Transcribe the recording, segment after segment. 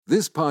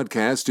This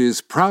podcast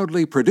is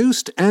proudly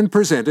produced and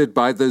presented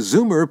by the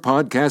Zoomer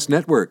Podcast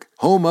Network,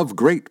 home of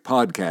great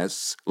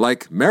podcasts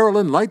like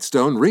Marilyn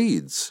Lightstone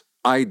Reads,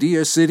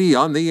 Idea City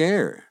on the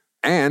Air,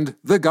 and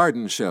The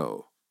Garden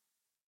Show.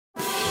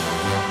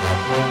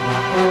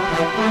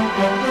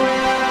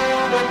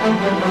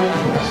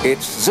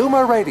 It's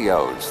Zoomer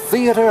Radio's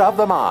Theater of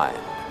the Mind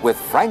with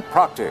Frank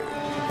Proctor.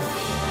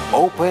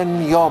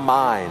 Open your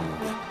mind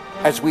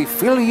as we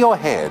fill your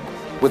head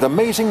with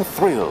amazing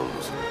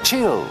thrills,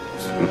 chills,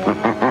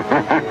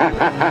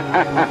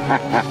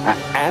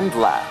 and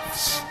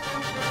laughs.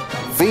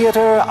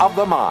 Theater of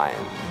the Mind.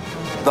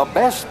 The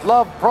best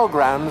love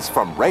programs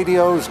from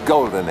radio's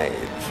golden age.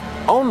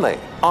 Only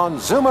on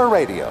Zoomer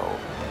Radio.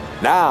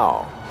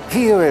 Now,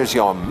 here is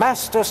your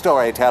master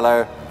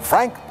storyteller,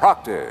 Frank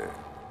Proctor.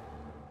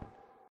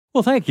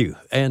 Well, thank you,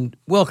 and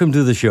welcome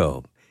to the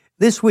show.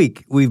 This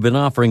week, we've been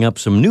offering up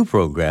some new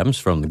programs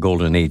from the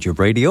golden age of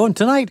radio, and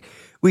tonight,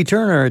 we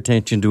turn our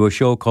attention to a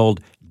show called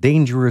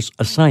Dangerous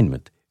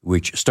Assignment,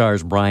 which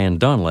stars Brian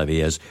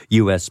Donlevy as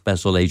U.S.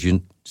 Special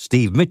Agent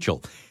Steve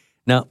Mitchell.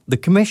 Now, the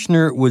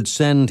commissioner would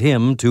send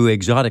him to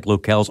exotic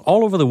locales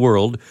all over the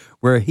world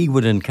where he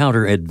would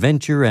encounter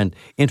adventure and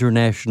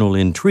international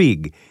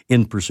intrigue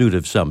in pursuit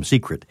of some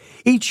secret.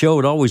 Each show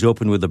would always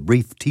open with a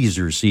brief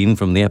teaser scene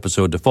from the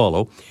episode to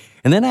follow,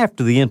 and then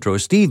after the intro,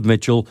 Steve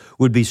Mitchell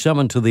would be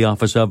summoned to the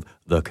office of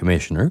the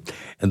commissioner,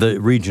 the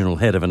regional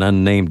head of an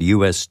unnamed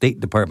U.S. State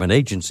Department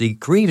agency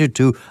created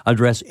to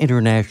address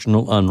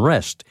international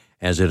unrest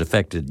as it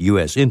affected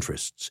U.S.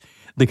 interests.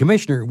 The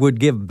commissioner would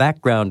give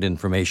background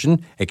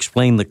information,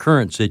 explain the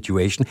current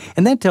situation,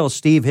 and then tell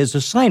Steve his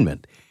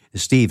assignment.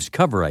 Steve's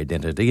cover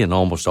identity in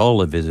almost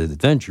all of his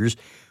adventures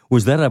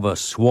was that of a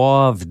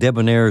suave,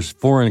 debonair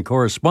foreign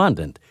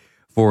correspondent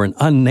for an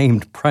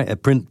unnamed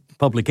print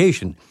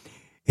publication.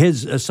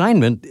 His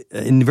assignment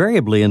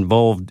invariably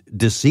involved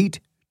deceit,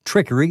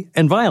 trickery,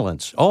 and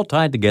violence, all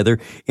tied together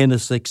in a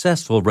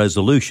successful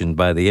resolution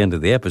by the end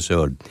of the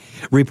episode.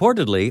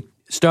 Reportedly,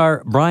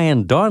 star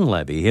Brian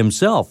Donlevy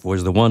himself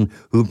was the one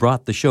who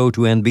brought the show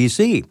to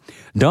NBC.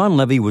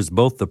 Donlevy was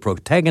both the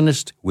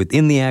protagonist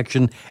within the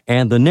action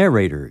and the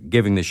narrator,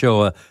 giving the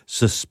show a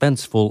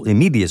suspenseful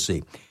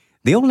immediacy.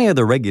 The only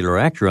other regular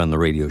actor on the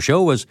radio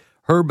show was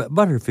Herb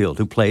Butterfield,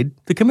 who played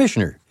the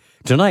commissioner.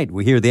 Tonight,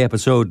 we hear the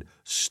episode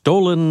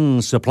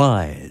Stolen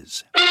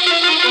Supplies.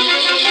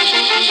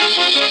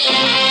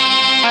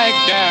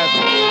 Baghdad,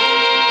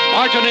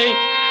 Martinique,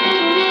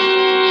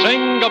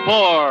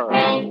 Singapore,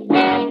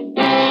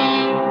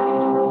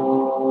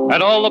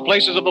 and all the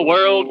places of the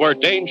world where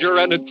danger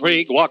and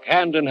intrigue walk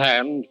hand in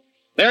hand,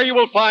 there you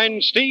will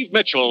find Steve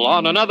Mitchell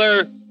on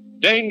another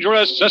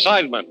dangerous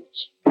assignment.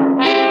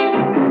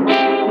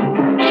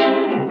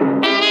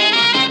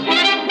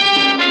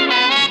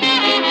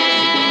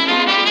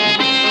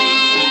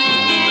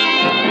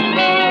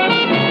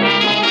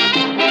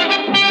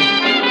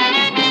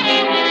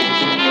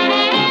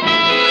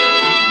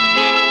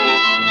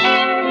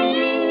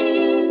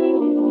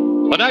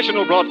 The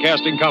National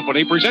Broadcasting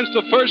Company presents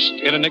the first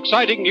in an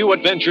exciting new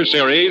adventure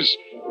series,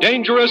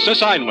 Dangerous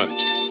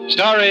Assignment,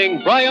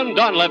 starring Brian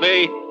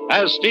Donlevy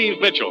as Steve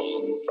Mitchell.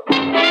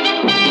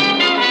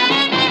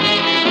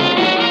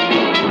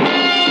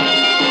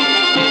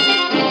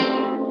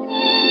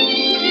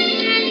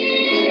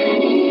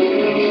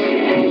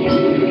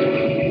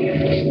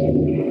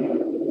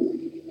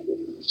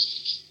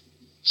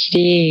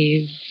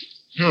 Steve.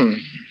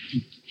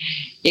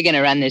 You're going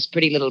to run this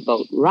pretty little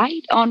boat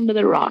right onto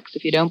the rocks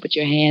if you don't put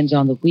your hands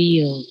on the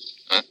wheel.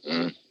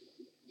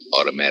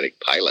 Automatic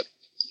pilot.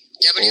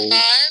 W5,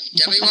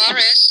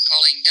 WRS,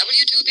 calling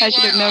W2BYR. I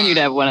should have known you'd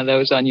have one of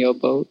those on your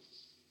boat.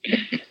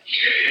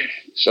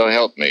 So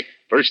help me.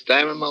 First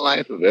time in my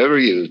life I've ever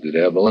used it,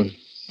 Evelyn.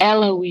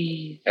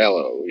 Eloise.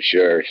 Hello,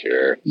 sure.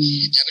 W5,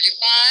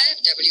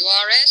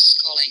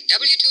 WRS, calling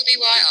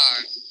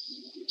W2BYR.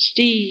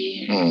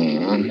 Steve.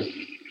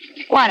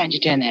 Why don't you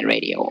turn that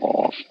radio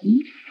off?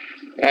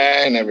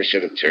 I never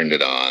should have turned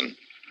it on.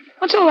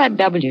 What's all that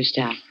W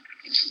stuff?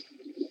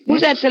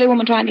 Who's that silly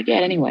woman trying to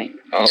get, anyway?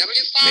 Oh, W5, me.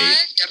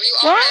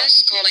 WRS, What?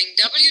 calling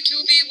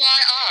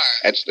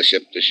W2BYR. That's the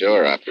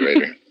ship-to-shore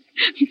operator.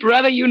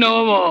 Brother, you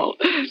know 'em all.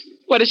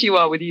 What does she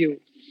want with you?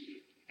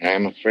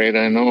 I'm afraid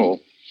I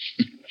know.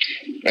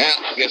 Well,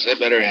 I guess I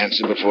better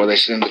answer before they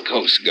send the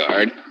Coast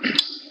Guard.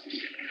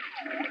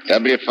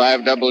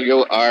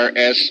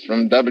 W5WRS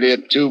from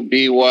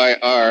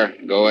W2BYR.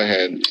 Go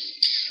ahead.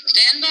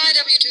 Stand by,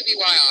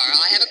 W2BYR.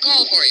 I have a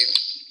call for you.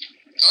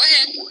 Go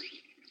ahead.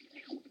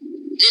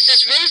 This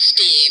is Ruth,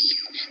 Steve.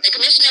 The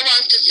commissioner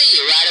wants to see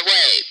you right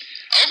away.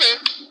 Over.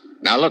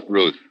 Now look,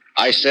 Ruth.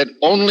 I said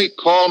only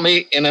call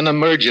me in an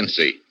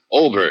emergency.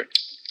 Over.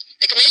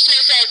 The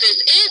commissioner says this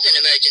is an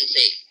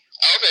emergency.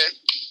 Over.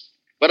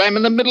 But I'm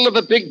in the middle of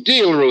a big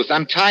deal, Ruth.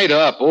 I'm tied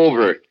up.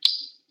 Over.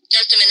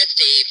 Just a minute,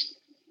 Steve.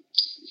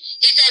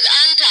 He says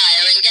untie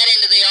her and get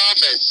into the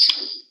office.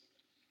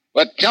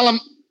 But tell him...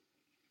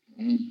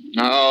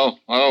 Oh,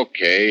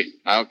 okay.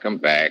 I'll come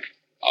back.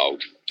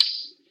 Out.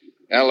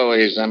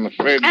 Eloise, I'm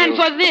afraid And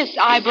for this,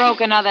 I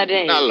broke another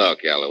day. Now,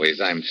 look,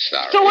 Eloise, I'm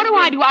sorry. So what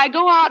do? I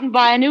go out and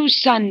buy a new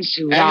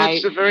sunsuit. And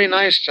it's a very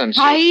nice sunsuit.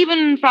 I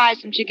even fry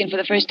some chicken for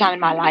the first time in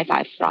my life.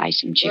 I fry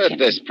some chicken. But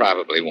this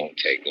probably won't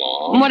take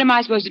long. What am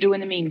I supposed to do in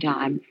the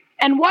meantime?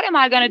 And what am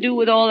I going to do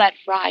with all that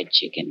fried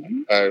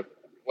chicken?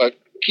 Well,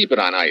 keep it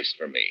on ice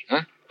for me,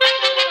 huh?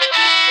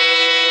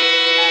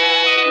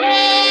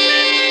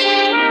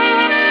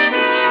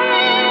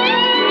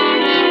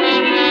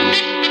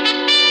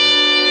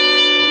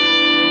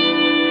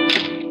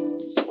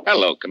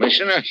 Hello,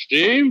 Commissioner.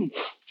 Steve,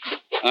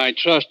 I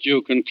trust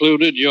you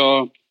concluded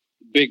your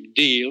big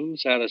deal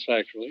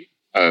satisfactorily.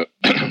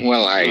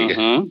 Well,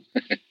 I...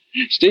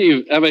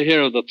 Steve, ever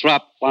hear of the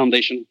Throp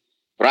Foundation?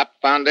 Throp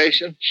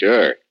Foundation?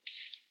 Sure.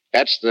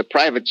 That's the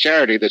private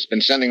charity that's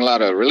been sending a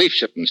lot of relief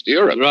shipments to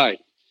Europe. Right.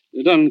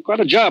 They've done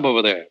quite a job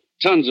over there.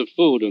 Tons of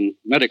food and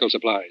medical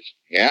supplies.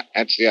 Yeah,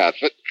 that's the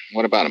outfit.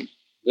 What about them?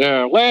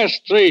 Their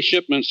last 3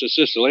 shipments to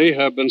Sicily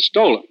have been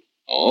stolen.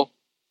 Oh?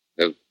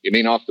 You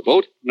mean off the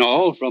boat?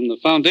 No, from the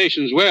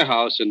Foundation's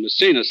warehouse in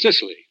Messina,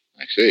 Sicily.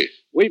 I see.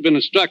 We've been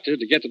instructed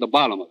to get to the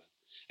bottom of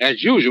it.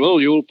 As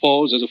usual, you'll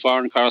pose as a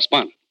foreign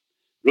correspondent.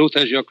 Ruth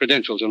has your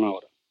credentials in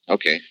order.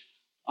 Okay.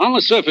 On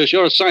the surface,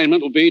 your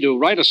assignment will be to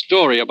write a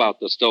story about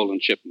the stolen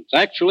shipments.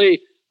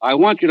 Actually, I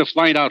want you to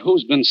find out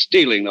who's been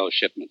stealing those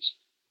shipments.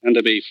 And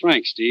to be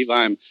frank, Steve,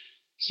 I'm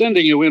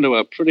sending you into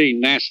a pretty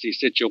nasty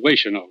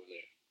situation over there.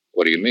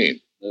 What do you mean?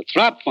 The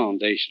Throp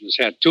Foundation has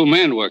had 2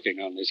 men working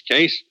on this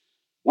case.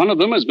 One of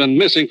them has been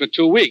missing for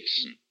 2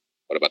 weeks.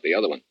 What about the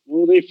other one?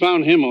 Oh, they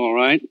found him all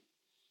right.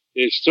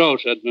 His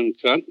throat had been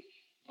cut.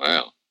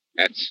 Well,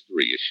 that's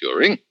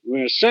reassuring.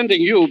 We're sending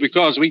you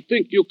because we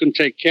think you can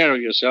take care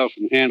of yourself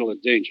and handle the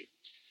danger.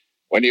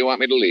 When do you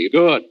want me to leave?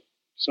 Good. As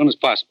soon as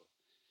possible.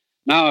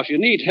 Now, if you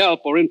need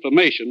help or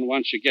information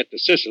once you get to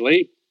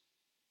Sicily,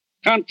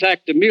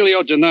 contact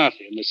Emilio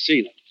Donati in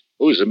Messina.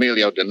 Who's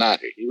Emilio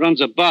Donati? He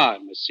runs a bar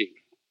in Messina.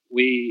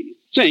 We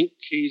think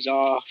he's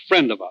a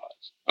friend of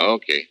ours.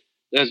 Okay.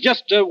 There's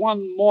just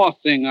one more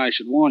thing I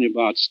should warn you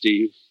about,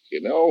 Steve. You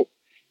know,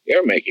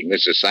 you're making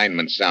this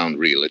assignment sound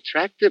real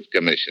attractive,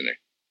 Commissioner.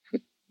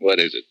 What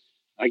is it?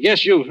 I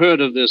guess you've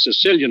heard of the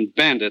Sicilian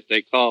bandit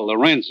they call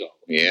Lorenzo.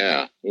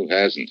 Yeah, who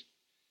hasn't?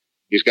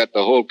 He's got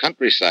the whole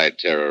countryside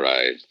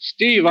terrorized.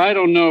 Steve, I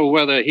don't know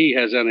whether he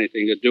has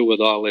anything to do with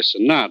all this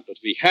or not, but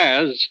if he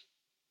has,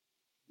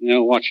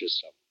 watch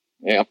yourself.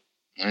 Yep.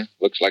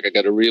 Looks like I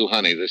got a real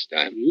honey this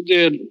time. You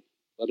did.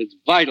 But it's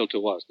vital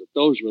to us that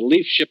those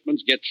relief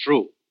shipments get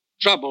through.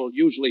 Trouble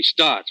usually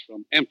starts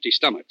from empty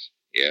stomachs.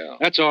 Yeah.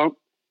 That's all.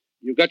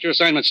 You got your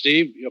assignment,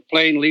 Steve. Your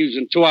plane leaves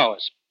in 2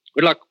 hours.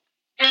 Good luck.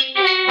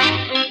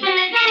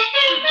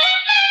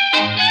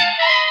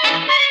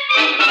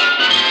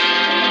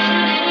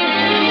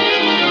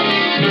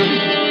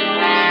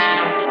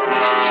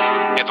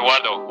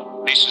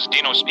 Eduardo, this is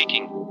Dino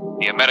speaking.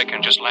 The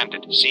American just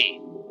landed.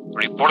 See.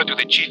 Report it to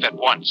the chief at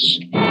once.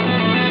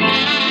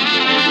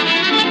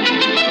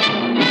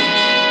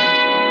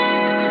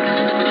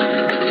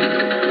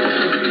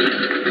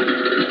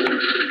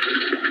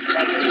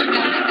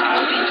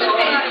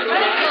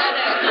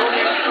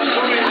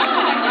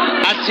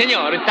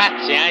 Senor,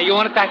 taxi, eh? You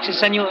want a taxi,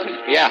 senor?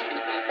 Yeah.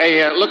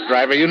 Hey, look,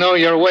 driver, you know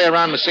your way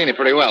around Messina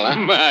pretty well,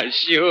 huh?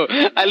 Sure.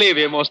 I live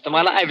here most of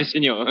my life,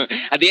 senor.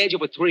 At the age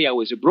of 3, I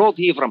was brought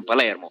here from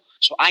Palermo.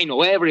 So I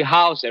know every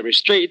house, every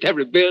street,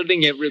 every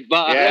building, every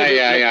bar.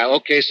 Yeah.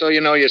 Okay, so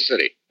you know your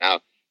city.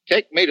 Now,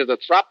 take me to the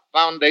Throp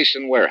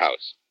Foundation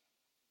warehouse.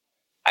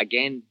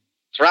 Again?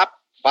 Throp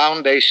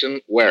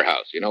Foundation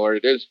warehouse. You know where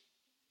it is?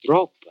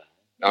 Throp?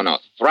 No.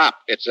 Throp.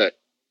 It's a...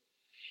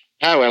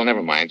 Ah, well,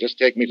 never mind. Just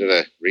take me to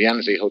the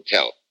Rienzi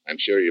Hotel. I'm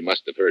sure you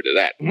must have heard of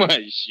that.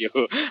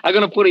 Sure. I'm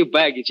going to put your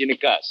baggage in the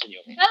car,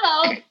 senor.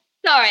 Hello.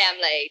 Sorry I'm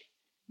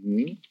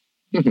late.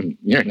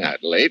 You're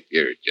not late.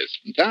 You're just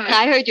in time.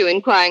 I heard you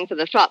inquiring for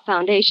the Throp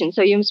Foundation,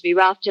 so you must be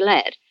Ralph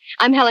Gillette.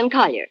 I'm Helen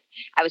Collier.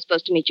 I was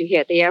supposed to meet you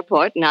here at the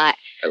airport, and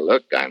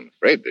Look, I'm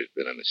afraid there's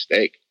been a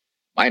mistake.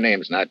 My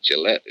name's not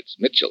Gillette. It's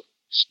Mitchell.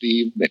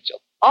 Steve Mitchell.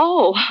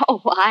 Oh,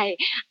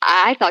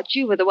 I thought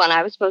you were the one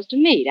I was supposed to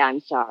meet. I'm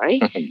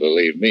sorry.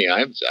 Believe me,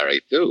 I'm sorry,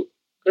 too.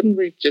 Couldn't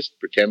we just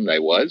pretend I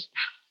was?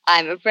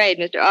 I'm afraid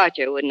Mr.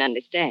 Archer wouldn't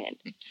understand.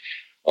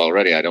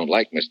 Already I don't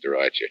like Mr.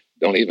 Archer.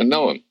 Don't even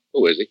know him.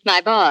 Who is he?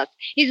 My boss.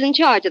 He's in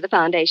charge of the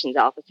Foundation's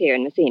office here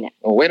in Messina.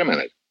 Oh, wait a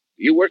minute.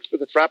 You worked for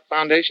the Throp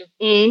Foundation?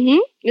 Mm-hmm.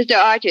 Mr.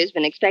 Archer's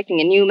been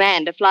expecting a new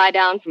man to fly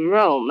down from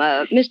Rome,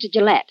 Mr.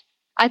 Gillette.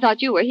 I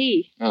thought you were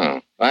he.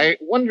 Oh. I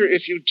wonder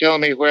if you'd tell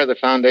me where the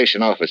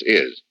Foundation office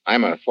is.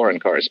 I'm a foreign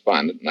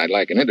correspondent, and I'd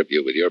like an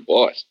interview with your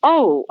boss.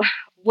 Oh,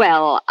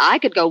 well, I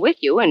could go with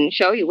you and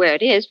show you where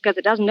it is, because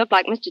it doesn't look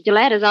like Mr.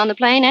 Gillette is on the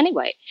plane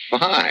anyway.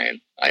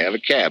 Fine. I have a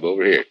cab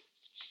over here.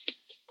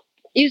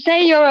 You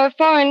say you're a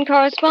foreign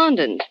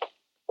correspondent.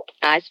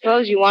 I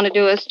suppose you want to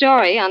do a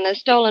story on the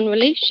stolen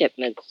relief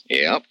shipments.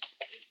 Yep.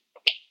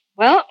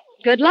 Well,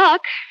 good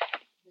luck.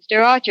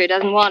 Mr. Archer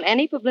doesn't want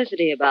any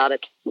publicity about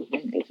it.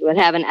 Thinks it would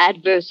have an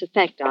adverse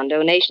effect on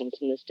donations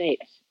from the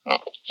States. Oh,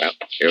 well,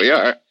 here we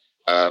are.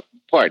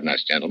 Pardon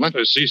us, gentlemen.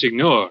 Si,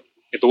 signor.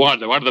 It was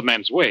the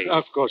man's way.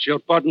 Of course, your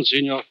pardon,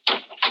 senor.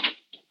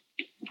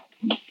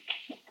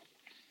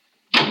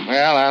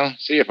 Well, I'll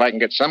see if I can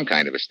get some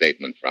kind of a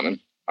statement from him.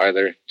 Are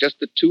there just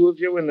the two of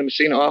you in the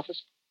Messina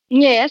office?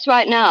 Yes,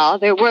 right now.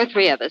 There were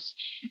three of us.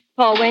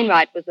 Paul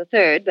Wainwright was the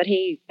third, but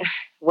he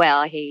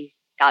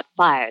got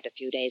fired a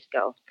few days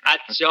ago. At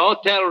the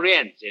Hotel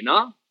Rienzi,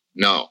 no?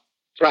 No.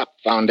 Trop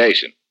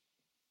Foundation.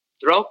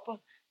 Troppo?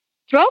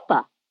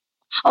 Tropa?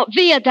 Oh,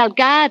 Via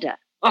Delgada.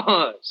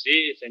 Oh,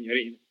 si,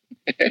 signorina.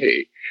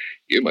 Hey,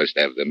 you must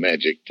have the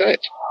magic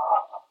touch.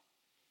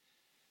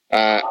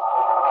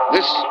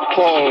 This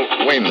Paul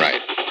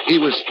Wainwright, he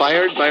was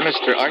fired by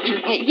Mr. Archer?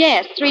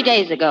 Yes, 3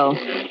 days ago.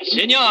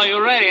 Senor,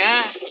 you ready,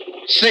 huh?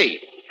 See.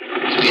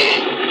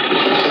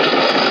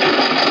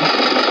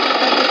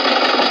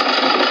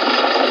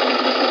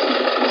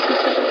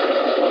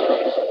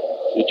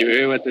 Did you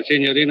hear what the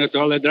signorina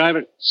told the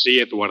driver? Si,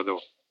 Eduardo.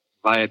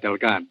 Via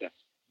Delgada.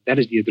 That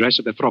is the address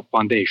of the Throp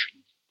Foundation.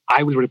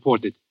 I will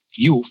report it.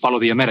 You follow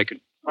the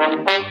American.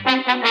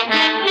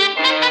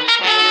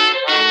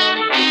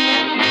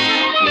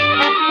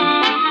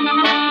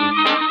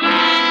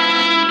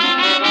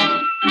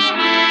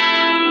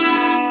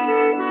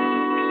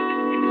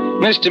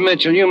 Mr.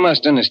 Mitchell, you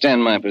must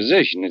understand my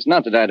position. It's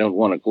not that I don't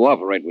want to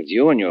cooperate with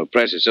you and your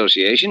press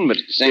association, but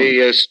at the same...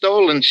 The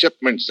stolen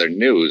shipments are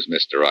news,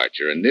 Mr.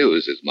 Archer, and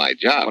news is my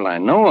job. Well, I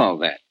know all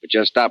that, but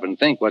just stop and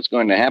think what's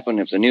going to happen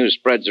if the news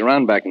spreads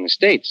around back in the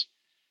States.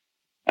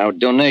 Our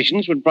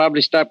donations would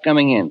probably stop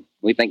coming in.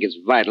 We think it's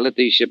vital that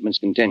these shipments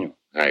continue.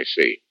 I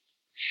see.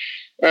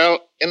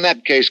 Well, in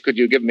that case, could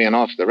you give me an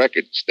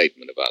off-the-record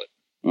statement about it?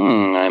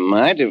 I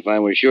might, if I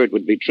were sure it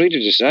would be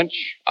treated as such.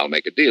 I'll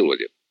make a deal with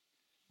you.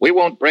 We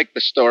won't break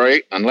the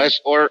story unless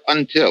or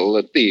until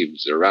the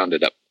thieves are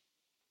rounded up.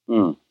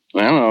 Well,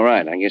 all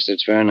right. I guess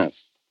that's fair enough.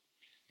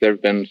 There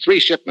have been 3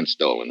 shipments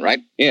stolen, right?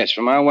 Yes,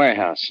 from our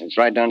warehouse. It's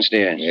right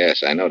downstairs.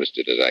 Yes, I noticed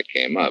it as I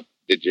came up.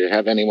 Did you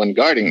have anyone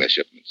guarding the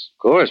shipments?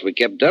 Of course, we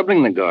kept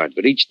doubling the guard,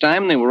 but each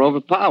time they were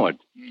overpowered.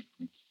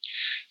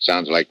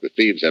 Sounds like the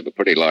thieves have a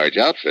pretty large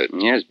outfit.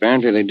 Yes,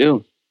 apparently they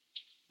do.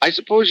 I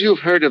suppose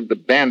you've heard of the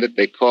bandit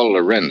they call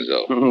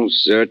Lorenzo. Oh,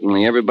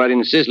 certainly. Everybody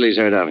in Sicily's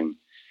heard of him.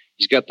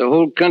 He's got the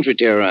whole country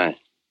terrorized.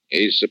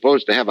 He's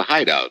supposed to have a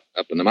hideout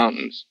up in the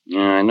mountains.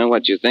 I know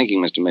what you're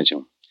thinking, Mr.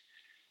 Mitchell.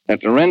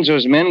 That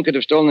Lorenzo's men could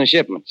have stolen the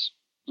shipments.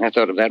 I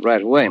thought of that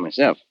right away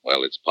myself.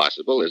 Well, it's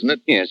possible, isn't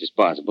it? Yes, it's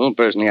possible.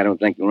 Personally, I don't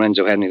think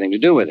Lorenzo had anything to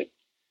do with it.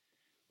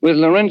 With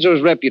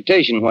Lorenzo's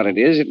reputation what it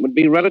is, it would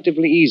be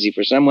relatively easy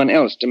for someone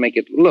else to make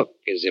it look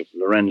as if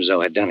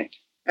Lorenzo had done it.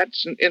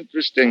 That's an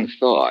interesting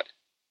thought.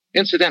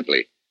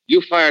 Incidentally,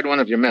 you fired one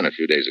of your men a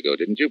few days ago,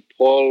 didn't you?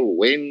 Paul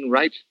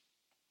Wainwright?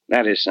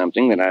 That is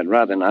something that I'd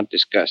rather not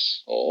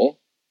discuss. Oh?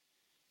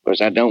 Of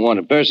course, I don't want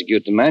to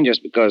persecute the man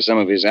just because some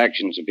of his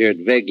actions appeared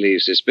vaguely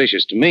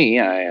suspicious to me.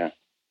 I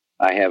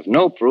have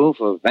no proof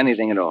of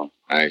anything at all.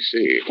 I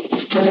see.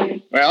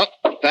 Well,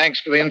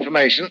 thanks for the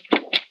information.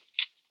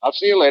 I'll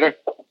see you later.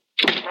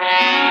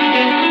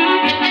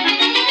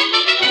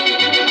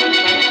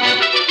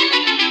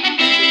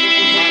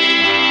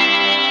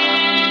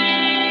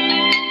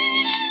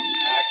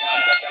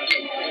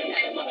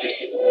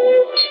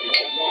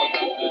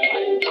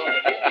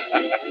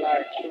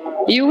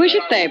 You wish a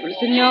table,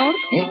 senor?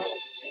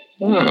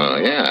 Oh,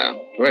 yeah.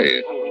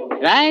 Please.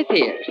 Right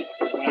here.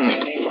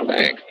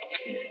 Thanks.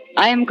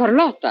 I am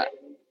Carlotta.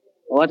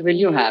 What will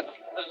you have?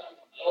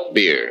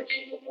 Beer.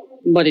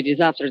 But it is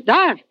after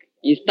dark.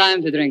 It's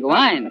time to drink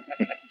wine.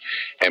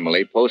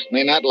 Emily Post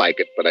may not like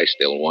it, but I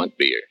still want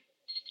beer.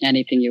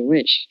 Anything you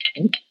wish.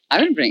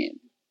 I will bring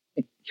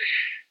it.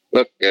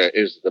 Look,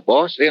 is the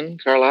boss in,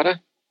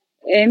 Carlotta?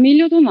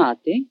 Emilio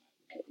Domati?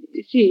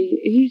 See,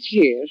 he's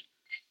here.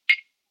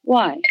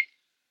 Why?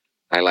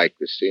 I like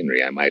the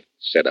scenery. I might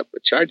set up a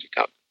charge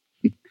account.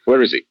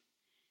 Where is he?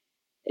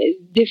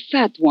 The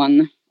fat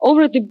one.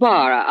 Over at the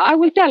bar. I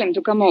will tell him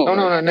to come over.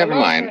 No, never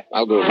mind.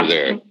 I'll go over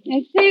there.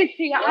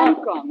 See, I'm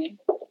coming.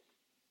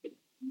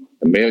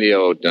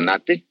 Emilio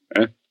Donati?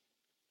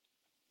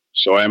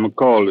 So I am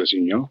called,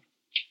 senor.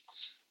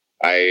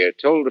 I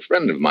told a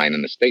friend of mine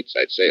in the States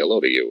I'd say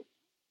hello to you.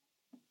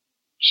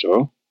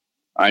 So?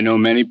 I know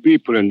many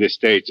people in the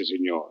States,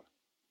 senor.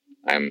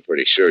 I'm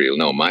pretty sure you'll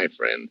know my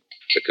friend,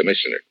 the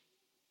commissioner.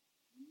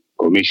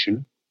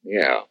 Commissioner?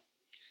 Yeah.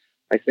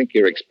 I think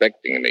you're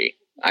expecting me.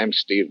 I'm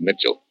Steve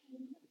Mitchell.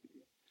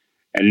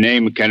 A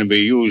name can be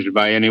used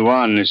by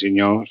anyone,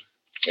 senor.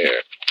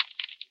 Here.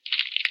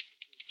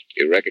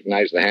 You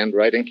recognize the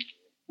handwriting?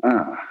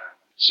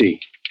 See.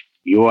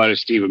 You are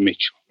Steve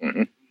Mitchell.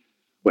 Mm-hmm.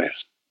 Well,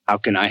 how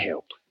can I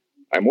help?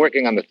 I'm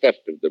working on the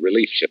theft of the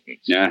relief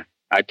shipments. Yeah,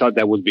 I thought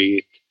that would be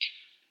it.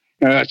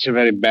 That's a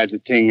very bad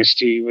thing,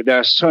 Steve. There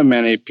are so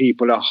many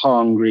people are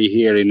hungry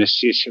here in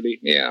Sicily.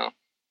 Yeah.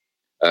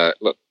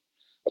 Look,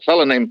 a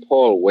fellow named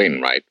Paul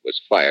Wainwright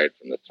was fired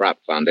from the Throp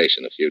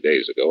Foundation a few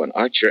days ago, and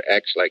Archer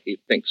acts like he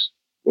thinks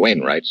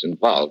Wainwright's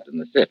involved in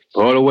the theft.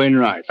 Paul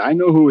Wainwright. I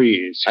know who he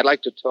is. I'd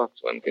like to talk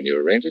to him. Can you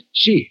arrange it?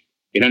 See.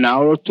 In an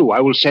hour or two, I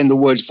will send a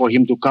word for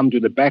him to come to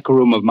the back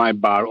room of my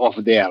bar off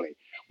the alley.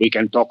 We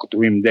can talk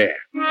to him there.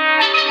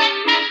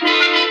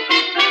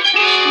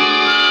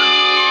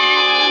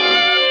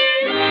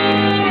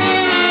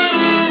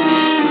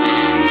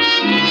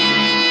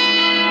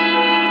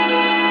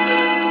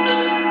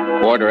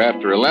 Quarter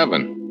after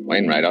 11.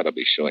 Wainwright ought to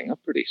be showing up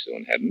pretty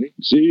soon, hadn't he?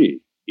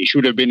 See, he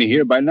should have been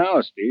here by now,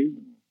 Steve.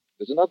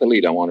 There's another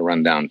lead I want to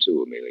run down,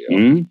 too,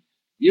 Emilio.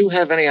 You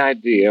have any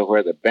idea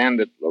where the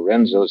bandit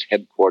Lorenzo's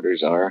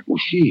headquarters are? Oh,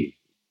 see.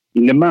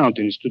 In the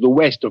mountains to the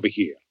west over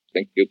here.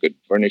 Think you could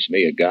furnish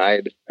me a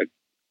guide?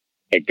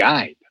 A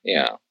guide?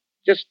 Yeah.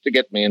 Just to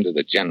get me into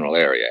the general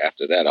area.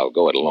 After that, I'll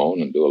go it alone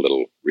and do a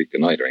little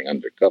reconnoitering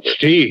undercover.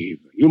 Steve,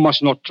 you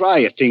must not try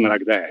a thing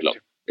like that. Look,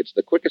 it's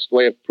the quickest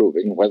way of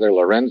proving whether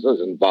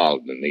Lorenzo's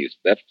involved in these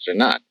thefts or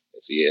not.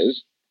 If he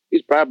is,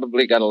 he's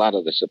probably got a lot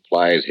of the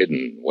supplies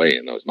hidden away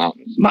in those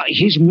mountains.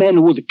 His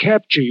men would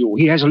capture you.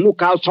 He has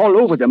lookouts all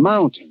over the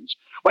mountains.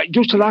 Well,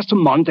 just last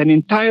month, an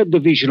entire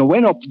division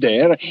went up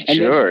there and...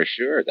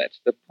 Sure. That's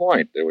the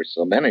point. There were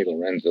so many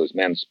Lorenzo's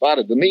men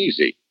spotted them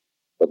easy.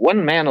 But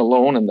one man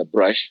alone in the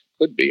brush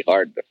could be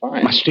hard to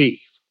find. Steve,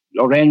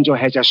 Lorenzo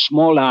has a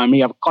small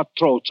army of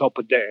cutthroats up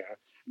there.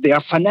 They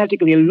are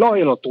fanatically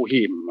loyal to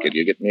him. Could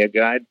you get me a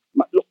guide?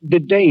 Look, the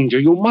danger.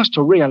 You must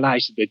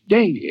realize the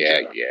danger.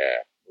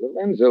 Yeah.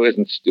 Lorenzo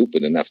isn't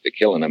stupid enough to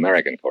kill an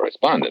American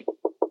correspondent.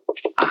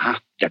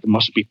 That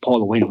must be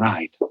Paul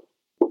Wainwright.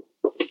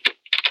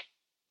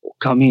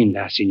 Come in,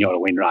 Senor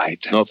Wainwright.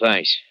 No,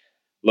 thanks.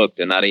 Look,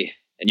 Donati,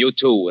 and you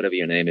too, whatever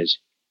your name is.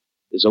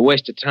 There's a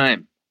waste of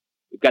time.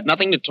 We've got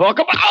nothing to talk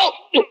about. Oh!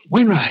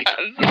 Wainwright.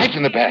 Knife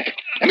in the back.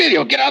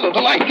 Emilio, get out of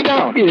the light. Get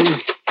down.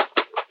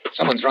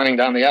 Someone's running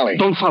down the alley.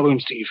 Don't follow him,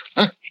 Steve.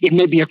 Huh? It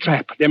may be a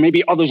trap. There may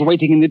be others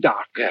waiting in the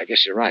dark. Yeah, I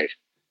guess you're right.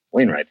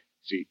 Wainwright,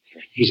 see.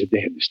 He's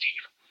dead, Steve.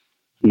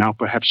 Now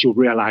perhaps you'll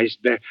realize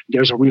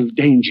there's a real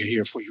danger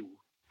here for you.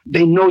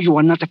 They know you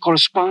are not a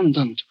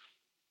correspondent.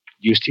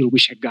 Do you still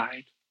wish a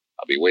guide?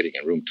 I'll be waiting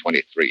in room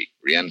 23,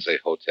 Rienzi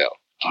Hotel.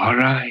 All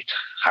right.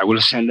 I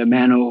will send a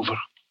man over.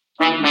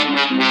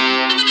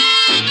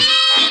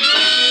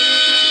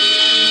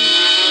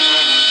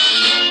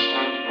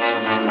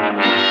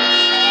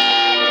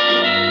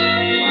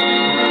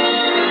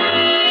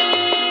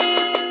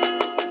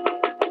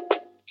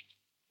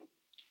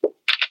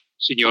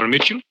 Signor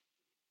Mitchell?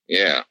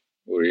 Yeah.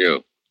 Who are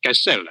you?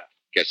 Casella.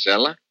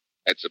 Casella?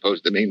 That's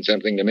supposed to mean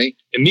something to me?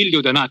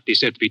 Emilio Donati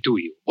sent me to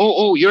you.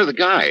 Oh, you're the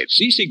guide.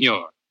 Si,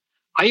 signor.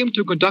 I am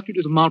to conduct you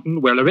to the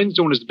mountain where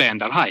Lorenzo and his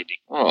band are hiding.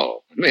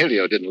 Oh,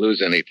 Emilio didn't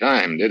lose any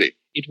time, did he?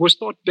 It was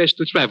thought best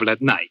to travel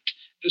at night,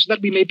 so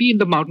that we may be in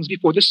the mountains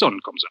before the sun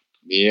comes up.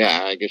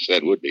 Yeah, I guess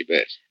that would be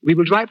best. We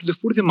will drive to the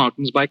foot of the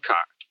mountains by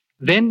car.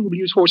 Then we'll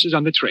use horses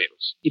on the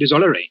trails. It is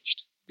all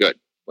arranged. Good.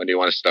 When do you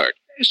want to start?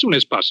 As soon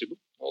as possible.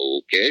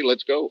 Okay,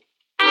 let's go.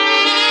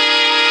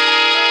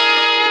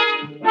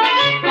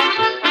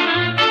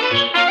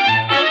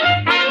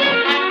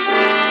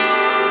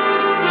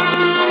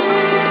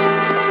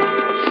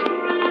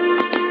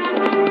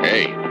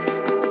 Hey,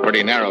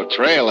 pretty narrow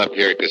trail up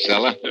here,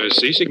 Casella.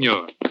 Si,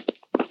 signor.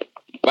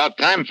 About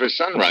time for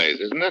sunrise,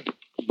 isn't it?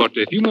 But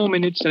a few more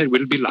minutes and it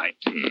will be light.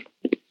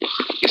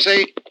 You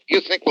say,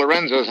 you think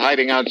Lorenzo's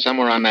hiding out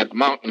somewhere on that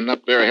mountain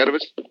up there ahead of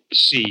us?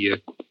 Si,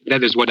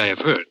 that is what I have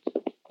heard.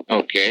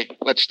 Okay,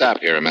 let's stop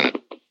here a minute.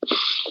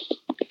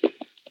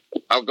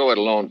 I'll go it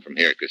alone from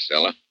here,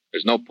 Casella.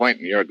 There's no point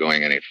in your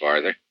going any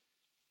farther.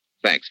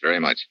 Thanks very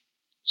much.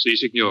 Si,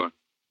 signor.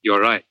 You're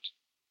right.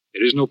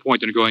 There is no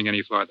point in going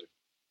any farther.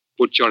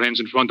 Put your hands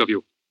in front of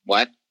you.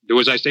 What? Do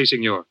as I say,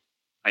 signor.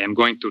 I am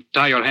going to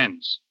tie your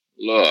hands.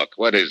 Look,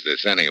 what is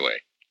this anyway?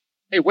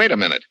 Hey, wait a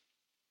minute.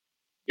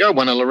 You're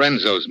one of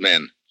Lorenzo's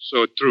men.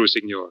 So true,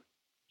 signor.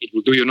 It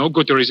will do you no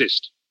good to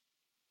resist.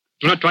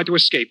 Do not try to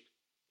escape.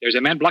 There's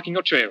a man blocking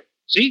your trail.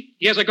 See?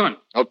 He has a gun.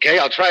 Okay,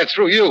 I'll try it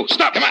through you.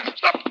 Stop! Come on.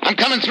 Stop! I'm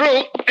coming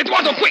through.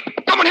 Eduardo, quick!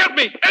 Come and help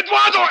me!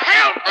 Eduardo,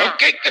 help!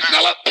 Okay,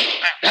 Casella.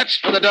 That's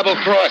for the double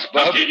cross,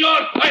 Bub.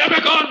 Senor, I have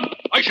a gun!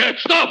 I said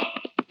stop!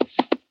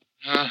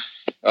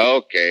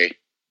 Okay.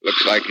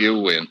 Looks like you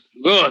win.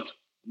 Good.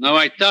 Now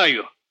I tell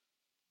you.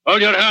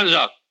 Hold your hands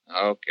up.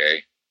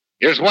 Okay.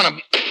 Here's one of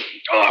them.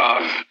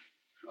 All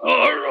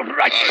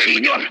right,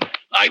 senor.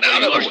 I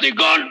will use the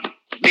gun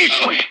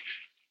this way.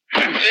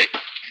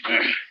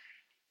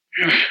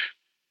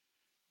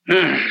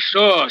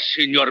 So,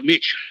 Senor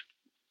Mitchell.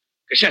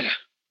 Casella,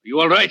 you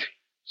all right?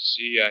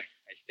 See, I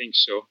think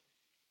so.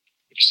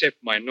 Except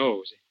my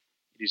nose.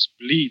 It is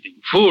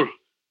bleeding. Fool.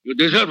 You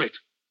deserve it.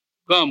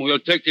 Come, we'll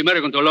take the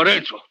American to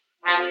Lorenzo.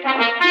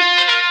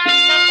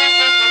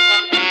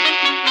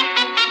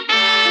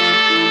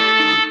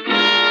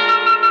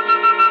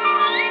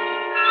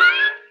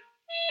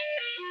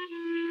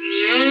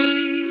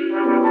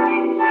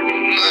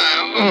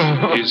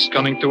 He's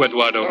coming to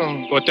Eduardo.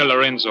 Hotel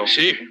Lorenzo.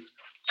 See?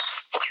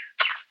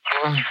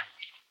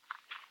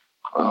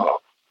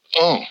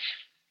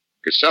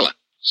 Casella.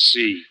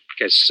 See,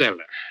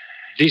 Casella.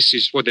 This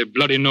is for the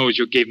bloody nose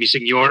you gave me,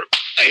 senor.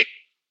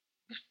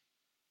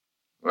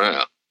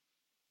 Well,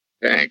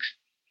 Thanks.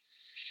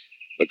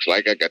 Looks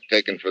like I got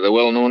taken for the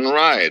well-known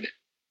ride.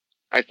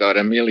 I thought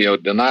Emilio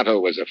Donato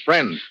was a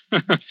friend.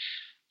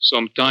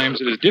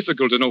 Sometimes it is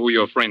difficult to know who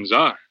your friends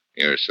are.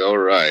 You're so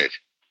right.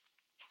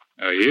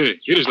 Here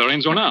is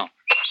Lorenzo now.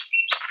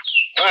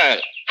 Well,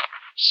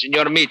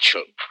 Senor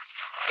Mitchell,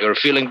 you're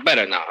feeling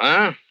better now,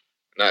 huh?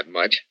 Not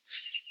much.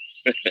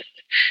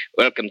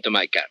 Welcome to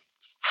my camp.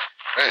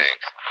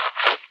 Thanks.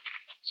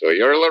 So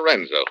you're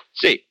Lorenzo?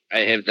 Si, I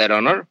have that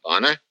honor.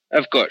 Honor?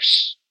 Of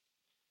course.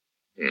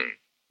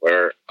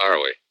 Where are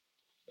we?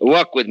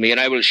 Walk with me and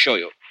I will show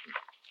you.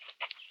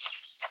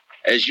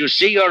 As you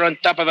see, you're on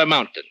top of a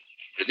mountain.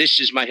 This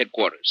is my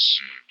headquarters.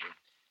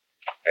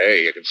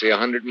 Hey, you can see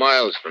 100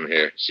 miles from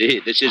here.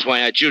 See, this is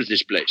why I choose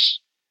this place.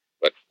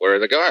 But where are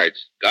the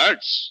guards?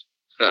 Guards?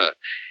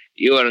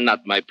 You are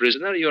not my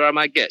prisoner, you are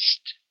my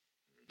guest.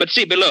 But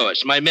see below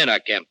us, my men are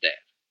camped there.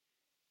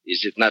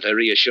 Is it not a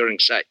reassuring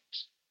sight?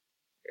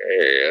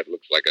 Hey, that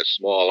looks like a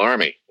small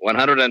army.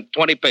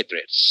 120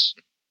 patriots.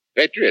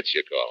 Patriots,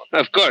 you call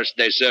them? Of course,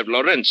 they serve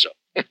Lorenzo.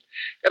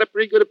 Got a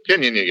pretty good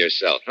opinion of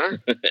yourself, huh?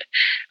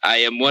 I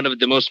am one of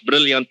the most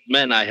brilliant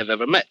men I have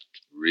ever met.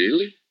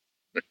 Really?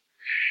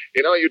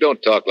 You know, you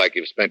don't talk like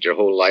you've spent your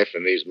whole life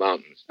in these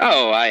mountains.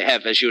 Oh, I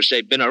have, as you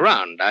say, been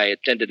around. I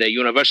attended a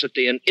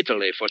university in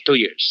Italy for 2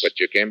 years. But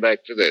you came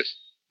back to this.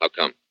 How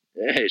come?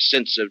 A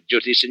sense of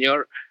duty,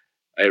 senor.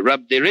 I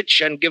rob the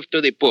rich and give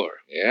to the poor.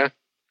 Yeah?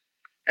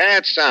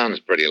 That sounds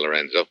pretty,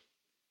 Lorenzo.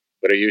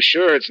 But are you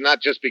sure it's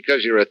not just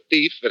because you're a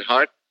thief at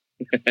heart?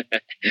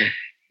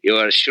 You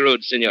are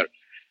shrewd, senor.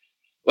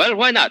 Well,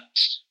 why not?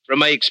 From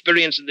my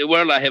experience in the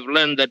world, I have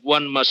learned that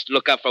one must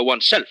look out for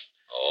oneself.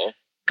 Oh?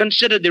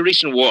 Consider the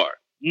recent war.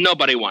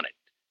 Nobody won it.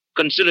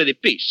 Consider the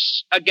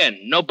peace. Again,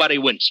 nobody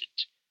wins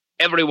it.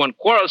 Everyone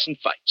quarrels and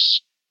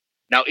fights.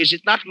 Now, is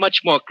it not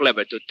much more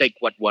clever to take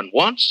what one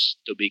wants,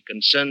 to be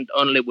concerned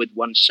only with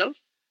oneself?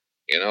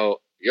 You know,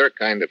 your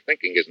kind of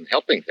thinking isn't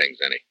helping things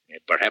any.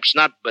 Perhaps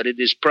not, but it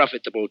is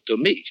profitable to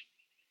me.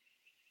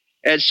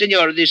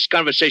 Senor, this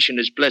conversation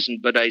is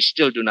pleasant, but I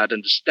still do not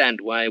understand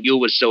why you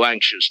were so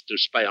anxious to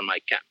spy on my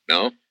camp.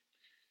 No?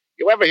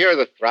 You ever hear of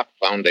the Throp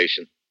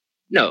Foundation?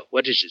 No.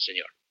 What is it,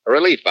 senor? A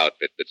relief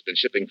outfit that's been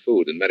shipping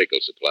food and medical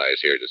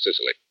supplies here to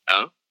Sicily.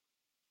 Oh?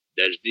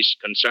 Does this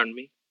concern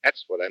me?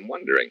 That's what I'm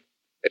wondering.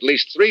 At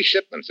least 3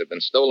 shipments have been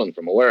stolen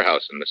from a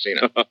warehouse in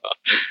Messina.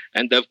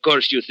 And of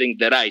course you think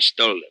that I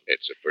stole them.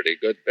 It's a pretty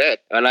good bet.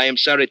 Well, I am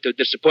sorry to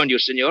disappoint you,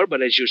 senor,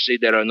 but as you see,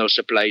 there are no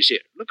supplies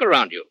here. Look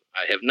around you.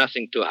 I have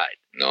nothing to hide.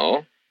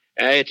 No?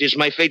 It is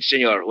my fate,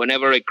 senor.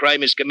 Whenever a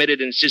crime is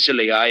committed in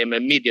Sicily, I am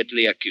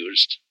immediately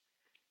accused.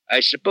 I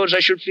suppose I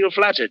should feel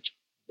flattered.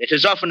 It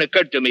has often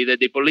occurred to me that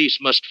the police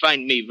must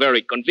find me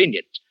very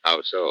convenient.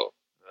 How so?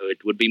 It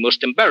would be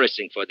most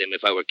embarrassing for them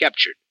if I were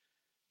captured.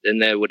 Then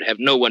they would have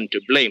no one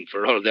to blame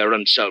for all their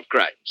unsolved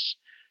crimes.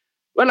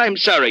 Well, I'm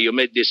sorry you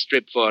made this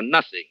trip for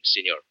nothing,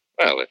 senor.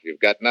 Well, if you've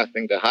got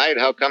nothing to hide,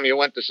 how come you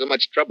went to so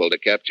much trouble to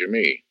capture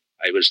me?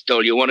 I was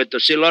told you wanted to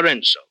see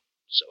Lorenzo,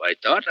 so I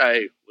thought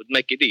I would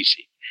make it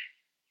easy.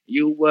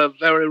 You were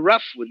very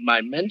rough with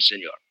my men,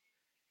 senor.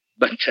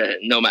 But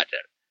no matter.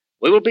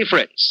 We will be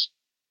friends.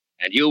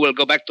 And you will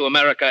go back to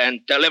America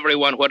and tell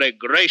everyone what a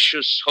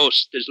gracious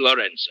host is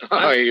Lorenzo.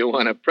 Oh, you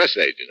want a press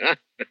agent, huh?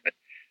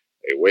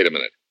 Hey, wait a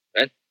minute.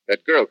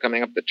 That girl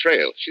coming up the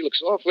trail, she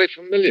looks awfully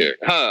familiar.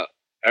 Oh,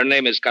 her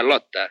name is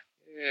Carlotta.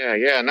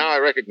 Yeah, now I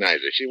recognize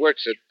her. She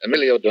works at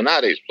Emilio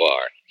Donati's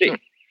bar. See?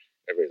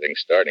 Everything's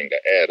starting to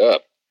add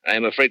up. I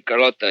am afraid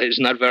Carlotta is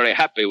not very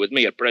happy with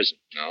me at present.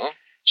 No?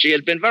 She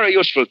has been very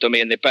useful to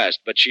me in the past,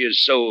 but she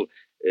is so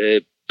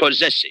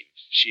possessive.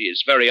 She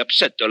is very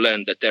upset to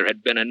learn that there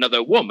had been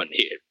another woman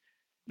here.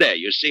 There,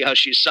 you see how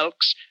she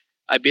sulks?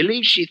 I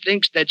believe she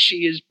thinks that she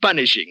is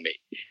punishing me.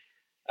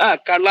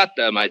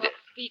 Carlotta, my dear.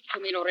 Speak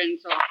to me,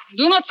 Lorenzo.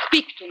 Do not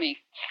speak to me.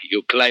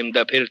 You climbed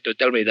up here to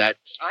tell me that?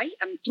 I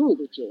am true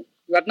with you.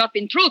 You have not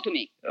been true to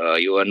me. Oh,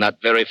 you are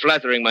not very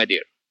flattering, my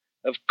dear.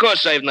 Of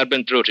course I have not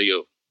been true to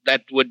you.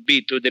 That would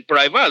be to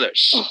deprive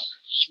others. Oh,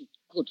 you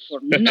good for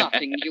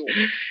nothing, you.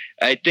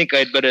 I think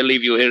I'd better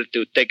leave you here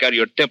to take out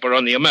your temper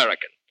on the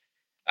American.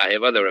 I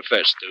have other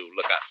affairs to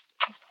look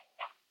after.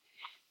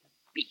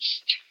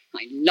 Beast.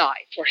 I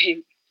lie for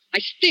him. I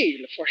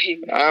steal for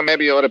him.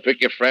 Maybe you ought to pick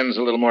your friends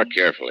a little more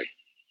carefully.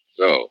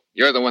 So,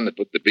 you're the one that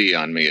put the bee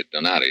on me at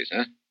Donati's,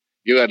 huh?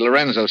 You had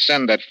Lorenzo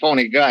send that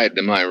phony guide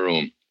to my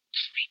room.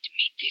 Treat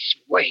me this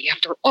way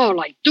after all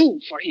I do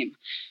for him.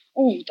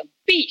 Oh, the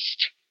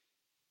beast.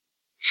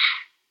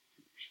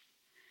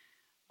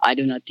 I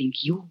do not think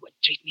you would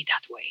treat me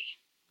that way.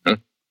 Huh?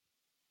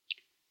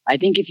 I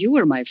think if you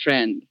were my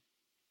friend,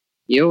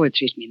 you would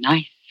treat me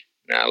nice.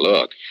 Now,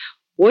 look.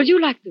 Would you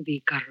like to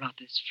be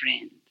Carlotta's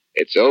friend?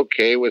 It's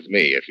okay with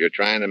me if you're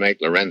trying to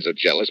make Lorenzo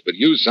jealous, but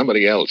use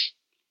somebody else.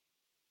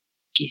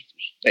 Kiss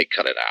me. Hey,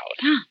 cut it out.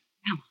 Come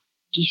on,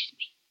 kiss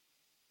me.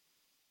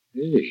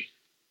 Hey.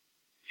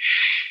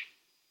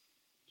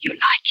 You like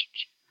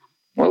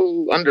it?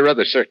 Well, under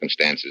other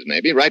circumstances,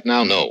 maybe. Right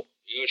now, no.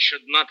 You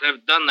should not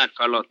have done that,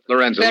 Carlotta.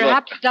 Lorenzo,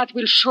 Perhaps look. that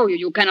will show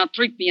you cannot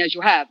treat me as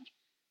you have.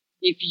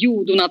 If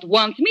you do not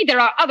want me, there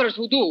are others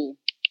who do.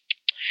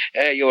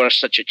 You are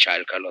such a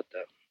child,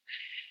 Carlotta.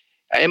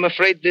 I am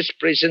afraid this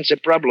presents a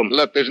problem.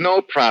 Look, there's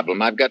no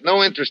problem. I've got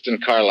no interest in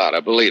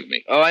Carlotta, believe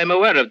me. Oh, I'm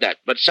aware of that.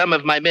 But some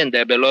of my men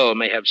there below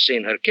may have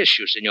seen her kiss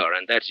you, senor,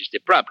 and that is the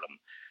problem.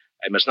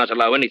 I must not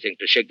allow anything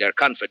to shake their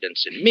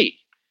confidence in me.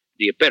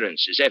 The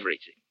appearance is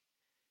everything.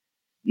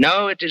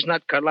 No, it is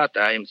not Carlotta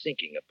I am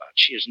thinking about.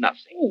 She is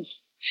nothing. Oh,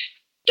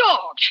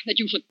 dog, that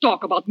you should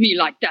talk about me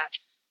like that.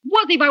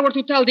 What if I were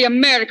to tell the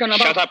American about...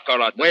 Shut up,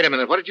 Carlotta. Wait a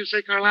minute. What did you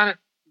say, Carlotta?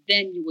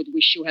 Then you would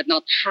wish you had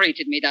not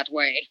treated me that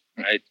way.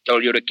 I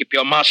told you to keep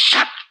your mouth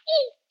shut.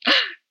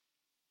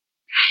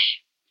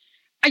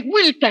 I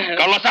will tell.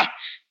 Carlotta!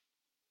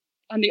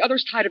 On the other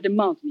side of the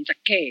mountain is a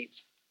cave.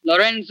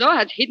 Lorenzo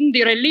has hidden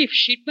the relief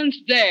shipments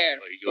there.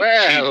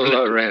 Well,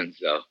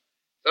 Lorenzo.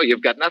 So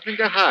you've got nothing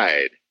to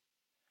hide.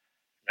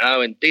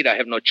 No, indeed, I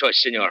have no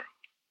choice, senor.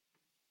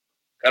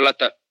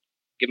 Carlotta,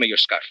 give me your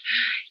scarf.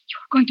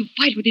 You're going to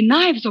fight with the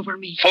knives over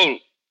me. Fool!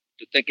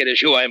 To think it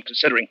is you I am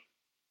considering.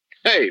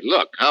 Hey,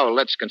 look, Howell,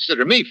 let's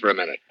consider me for a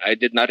minute. I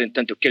did not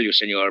intend to kill you,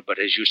 senor, but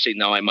as you see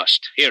now, I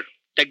must. Here,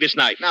 take this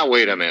knife. Now,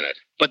 wait a minute.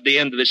 Put the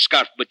end of the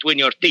scarf between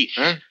your teeth.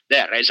 Huh?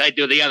 There, as I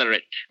do the other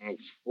end. Oh,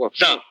 whoops.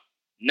 So,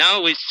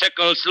 now we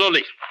circle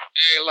slowly.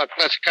 Hey, look,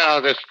 let's cut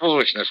out this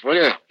foolishness, will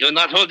you? Do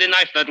not hold the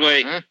knife that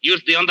way. Huh?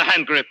 Use the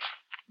underhand grip.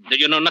 Do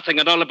you know nothing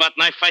at all about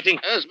knife fighting?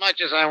 As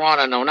much as I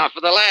want to know. Now, for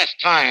the last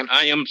time.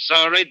 I am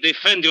sorry.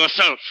 Defend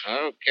yourself.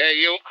 Okay,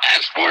 you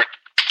asked for it.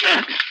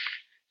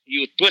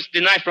 You twist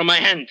the knife from my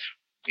hand.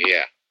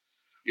 Yeah.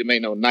 You may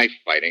know knife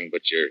fighting,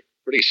 but you're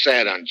pretty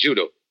sad on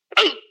judo.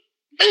 Oh,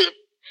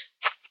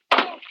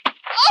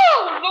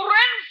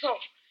 Lorenzo!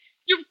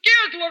 You've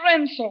killed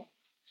Lorenzo!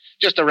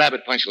 Just a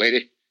rabbit punch,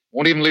 lady.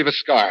 Won't even leave a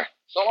scar.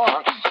 So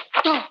long.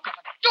 Dog of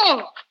a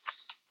dog!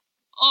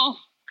 Oh,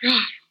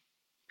 God.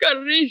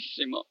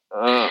 Carissimo.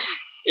 Oh.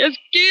 He has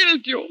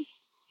killed you.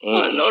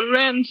 Oh,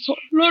 Lorenzo.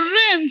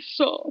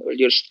 Lorenzo. Will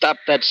you stop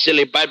that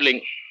silly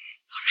babbling?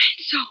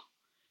 Lorenzo,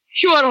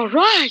 you are all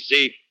right.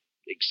 See,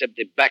 except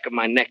the back of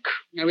my neck.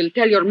 I will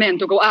tell your men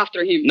to go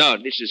after him. No,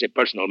 this is a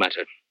personal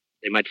matter.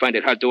 They might find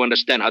it hard to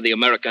understand how the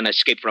American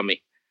escaped from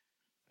me.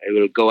 I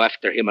will go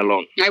after him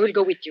alone. I will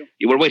go with you.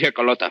 You will wait here,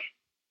 Carlotta.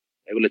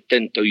 I will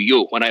attend to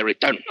you when I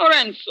return.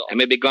 Lorenzo. I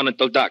may be gone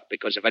until dark,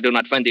 because if I do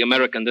not find the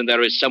American, then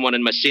there is someone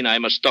in Messina I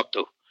must talk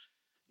to.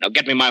 Now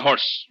get me my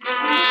horse.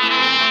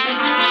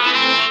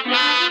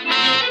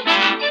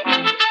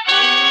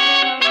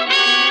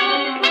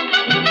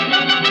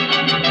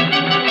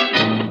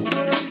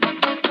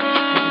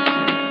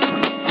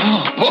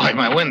 Oh, boy,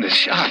 my wind is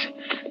shot.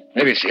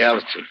 Maybe it's the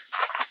altitude.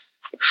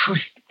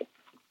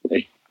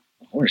 Hey,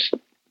 a horse.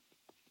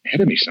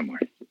 Ahead of me somewhere.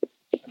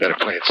 I better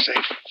play it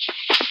safe.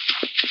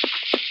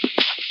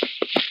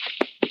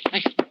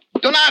 Hey,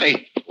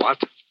 Donati!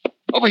 What?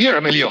 Over here,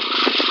 Emilio.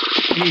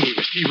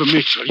 Steve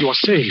Mitchell, you are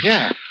safe.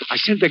 Yeah. I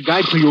sent the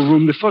guide to your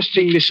room the first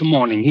thing this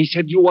morning. He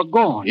said you were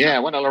gone. Yeah,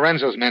 one of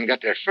Lorenzo's men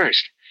got there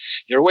first.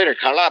 Your waiter,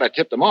 Carlotta,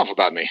 tipped him off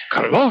about me.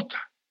 Carlotta?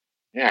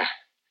 Yeah.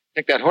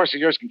 Think that horse of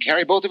yours can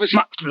carry both of us?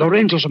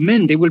 Lorenzo's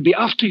men, they will be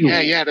after you.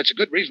 Yeah, that's a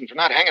good reason for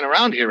not hanging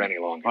around here any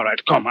longer. All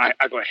right, come. I'm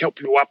going to help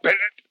you up.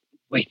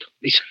 Wait,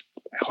 listen.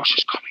 My horse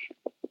is coming.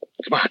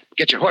 Come on,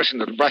 get your horse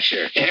into the brush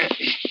here.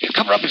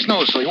 Cover up his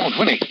nose so he won't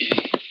whinny.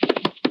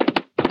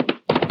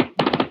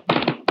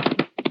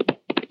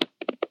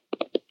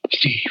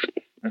 Steve,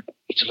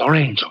 it's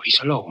Lorenzo. He's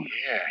alone.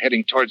 Yeah,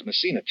 heading towards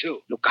Messina,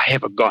 too. Look, I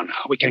have a gun.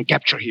 We can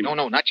capture him.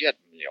 No, not yet,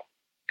 Emilio.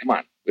 Come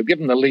on, we'll give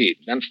him the lead,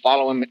 then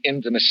follow him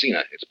into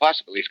Messina. It's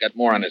possible he's got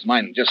more on his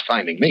mind than just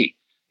finding me.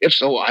 If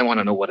so, I want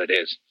to know what it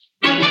is.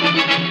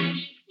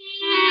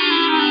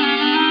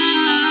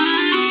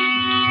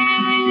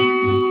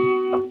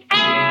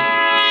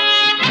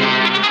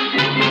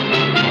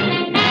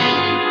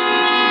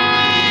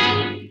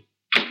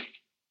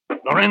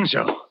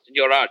 Lorenzo.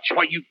 Senor Arch.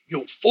 Why, you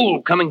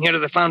fool coming here to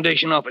the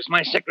Foundation office.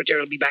 My secretary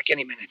will be back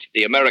any minute.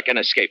 The American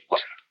escaped.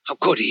 What? How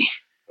could he?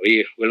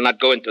 We will not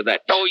go into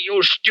that. Oh,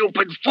 you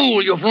stupid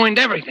fool. You've ruined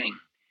everything.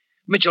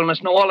 Mitchell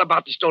must know all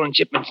about the stolen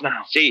shipments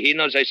now. See, he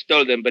knows I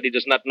stole them, but he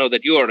does not know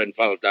that you are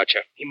involved,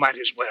 Archer. He might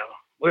as well.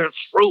 We're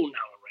through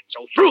now,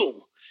 Lorenzo.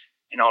 Through.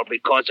 And all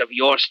because of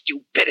your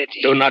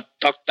stupidity. Do not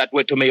talk that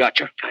way to me,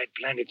 Archer. I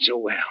planned it so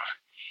well.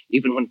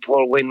 Even when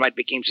Paul Wainwright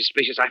became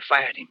suspicious, I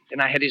fired him. Then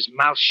I had his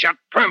mouth shut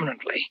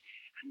permanently.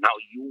 And now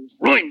you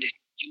ruined it,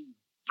 you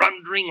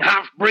blundering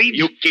half-breed.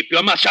 You keep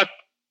your mouth shut.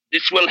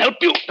 This will help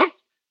you.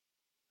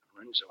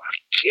 Lorenzo,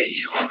 I'll kill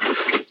you.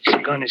 This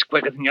gun is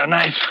quicker than your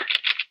knife.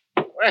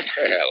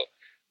 Well,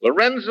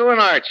 Lorenzo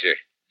and Archer.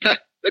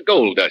 The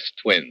Gold Dust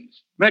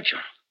twins. Mitchell.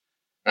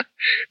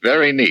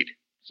 Very neat.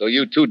 So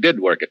you two did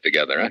work it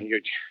together, huh?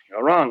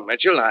 You're wrong,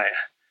 Mitchell.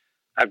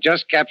 I've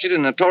just captured a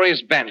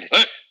notorious bandit.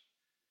 Huh?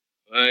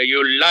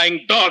 You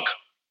lying dog.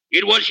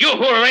 It was you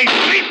who arranged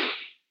me.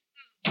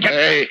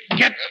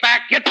 Get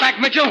back,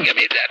 Mitchell. Give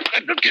me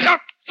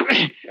that.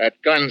 That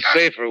gun's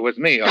safer with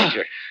me,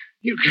 Archer.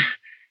 You've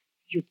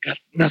got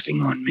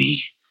nothing on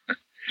me.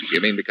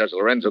 You mean because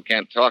Lorenzo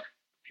can't talk?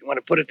 You want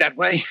to put it that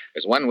way?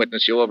 There's one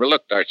witness you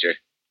overlooked, Archer.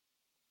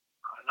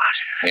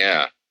 Carlotta.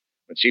 Yeah.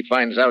 When she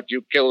finds out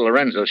you killed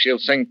Lorenzo, she'll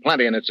sing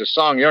plenty, and it's a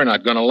song you're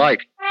not going to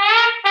like.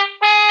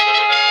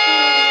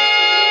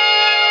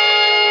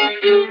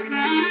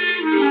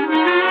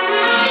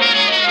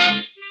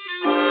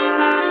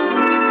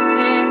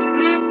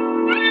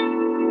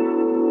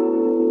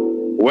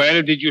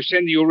 Well, did you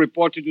send your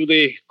report to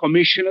the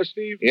commissioner,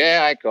 Steve?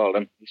 Yeah, I called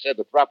him. He said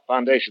the Throp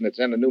Foundation had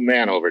sent a new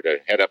man over to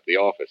head up the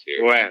office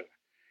here. Well,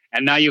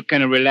 and now you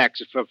can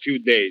relax for a few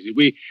days.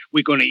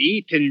 We're going to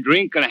eat and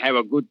drink and have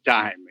a good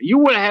time. You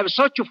will have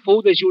such a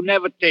food as you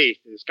never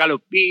tasted.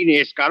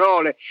 Scaloppini,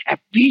 escarole, a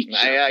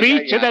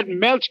pizza that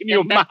melts in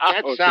your mouth.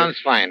 That sounds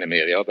fine,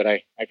 Emilio, but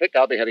I think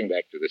I'll be heading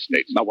back to the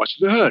States. Now, what's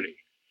the hurry?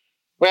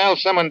 Well,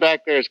 someone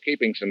back there is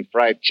keeping some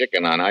fried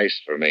chicken on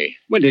ice for me.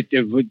 Well,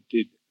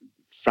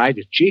 fried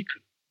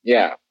chicken?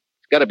 Yeah.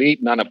 It's got to be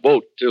eaten on a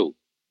boat, too.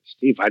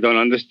 Steve, I don't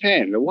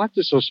understand. What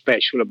is so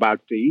special about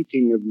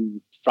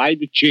eating fried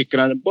chicken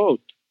on a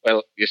boat?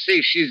 Well, you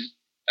see, she's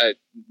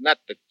not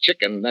the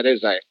chicken. That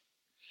is,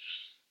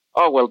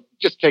 Oh, well,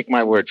 just take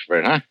my word for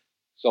it, huh?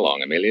 So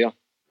long, Emilio.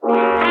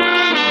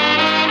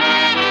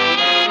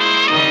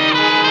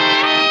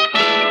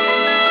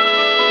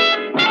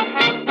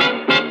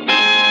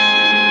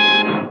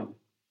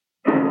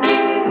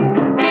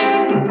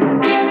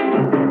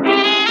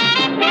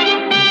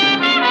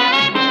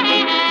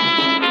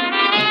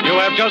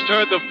 Just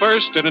heard the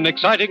first in an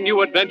exciting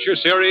new adventure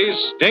series,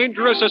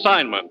 Dangerous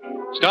Assignment,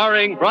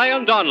 starring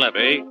Brian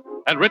Donlevy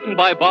and written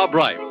by Bob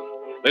Reif.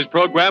 This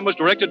program was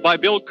directed by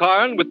Bill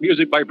Karn with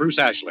music by Bruce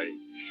Ashley.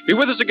 Be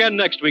with us again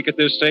next week at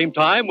this same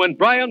time when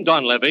Brian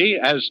Donlevy,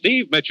 as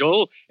Steve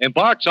Mitchell,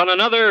 embarks on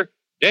another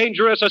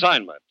Dangerous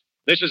Assignment.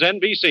 This is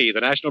NBC,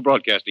 the National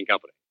Broadcasting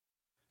Company.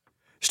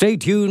 Stay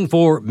tuned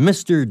for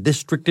Mr.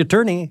 District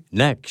Attorney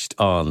next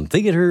on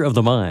Theater of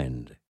the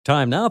Mind.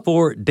 Time now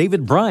for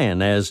David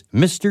Bryan as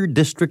Mr.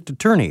 District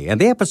Attorney and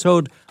the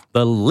episode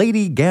The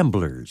Lady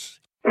Gamblers.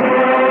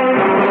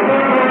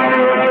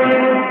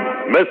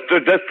 Mr.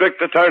 District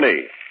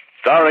Attorney,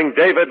 starring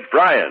David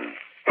Bryan.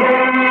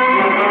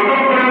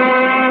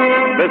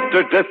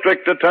 Mr.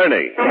 District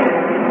Attorney,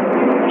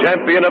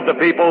 champion of the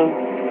people,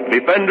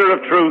 defender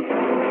of truth,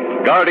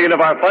 guardian of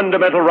our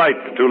fundamental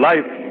rights to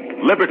life,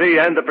 liberty,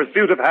 and the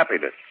pursuit of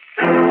happiness.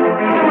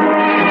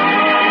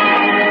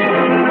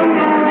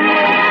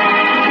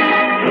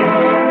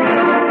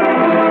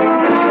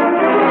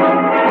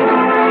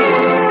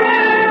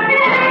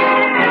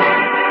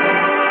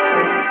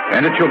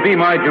 And it shall be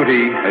my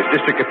duty as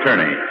district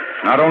attorney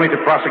not only to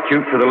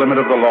prosecute to the limit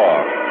of the law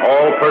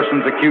all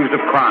persons accused of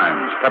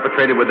crimes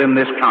perpetrated within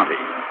this county,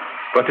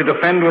 but to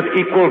defend with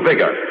equal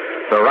vigor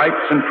the rights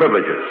and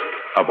privileges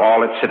of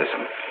all its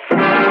citizens.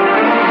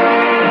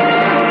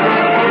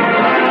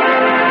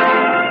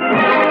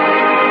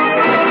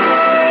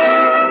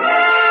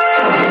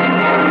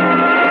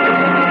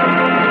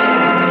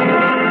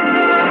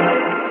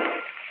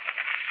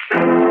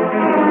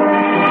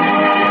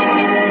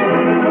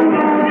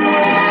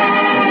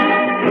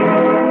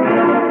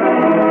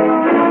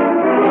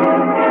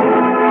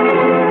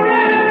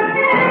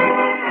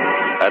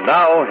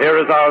 Now, here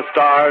is our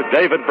star,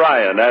 David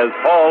Bryan, as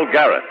Paul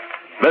Garrett,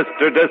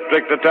 Mr.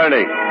 District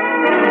Attorney.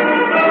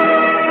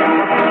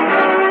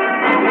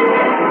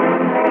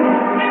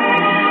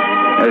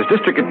 As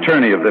district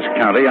attorney of this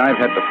county, I've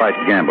had to fight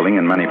gambling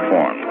in many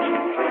forms.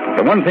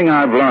 The one thing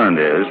I've learned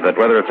is that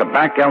whether it's a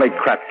back alley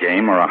crap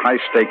game or a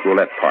high-stake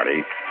roulette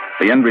party,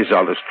 the end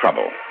result is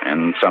trouble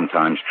and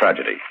sometimes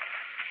tragedy.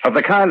 Of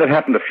the kind that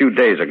happened a few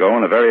days ago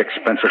in a very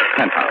expensive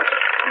penthouse,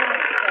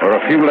 where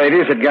a few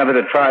ladies had gathered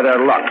to try their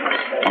luck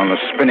on the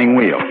spinning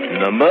wheel.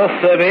 Number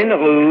 7,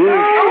 Rouge.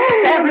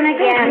 Oh, 7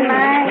 again,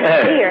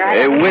 my dear.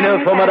 A winner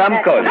for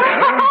Madame Collier.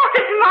 Oh,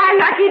 it's my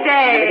lucky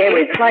day. Today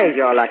we played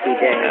your lucky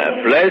day.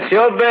 Place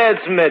your bets,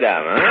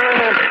 madame.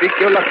 Pick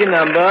your lucky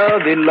number.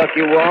 The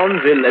lucky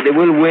one, the lady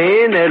will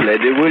win, the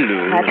lady will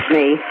lose. That's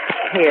me.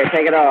 Here,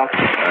 take it off.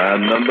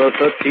 Number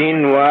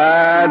 13,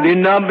 why, the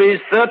number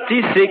is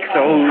 36.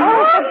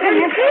 Oh,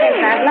 goodness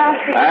sakes, I've lost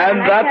it.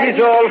 And that is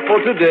all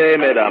for today,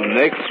 madame.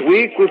 Next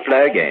week we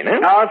play again, eh?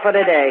 All for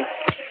today.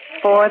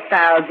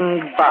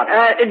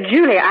 $4,000.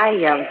 Julie,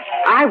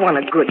 I want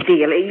a good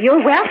deal.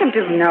 You're welcome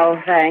to. No,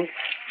 thanks.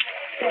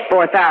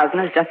 4,000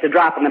 is just a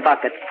drop in the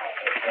bucket.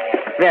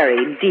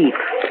 Very deep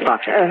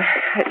bucket.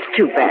 It's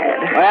too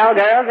bad. Well,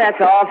 girls,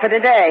 that's all for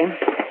today.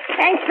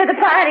 Thanks for the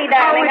party,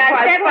 darling. I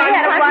said we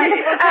had a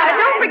wonderful time.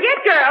 Don't forget,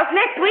 girls,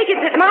 next week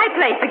it's at my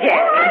place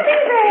again.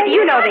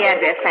 You know the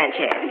address,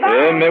 Sanchez.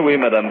 Mais oui,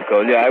 Madame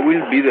Collier. I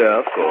will be there,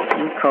 of course.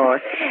 Of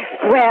course.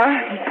 Well,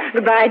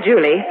 goodbye,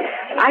 Julie.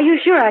 Are you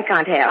sure I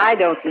can't help? I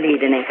don't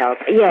need any help.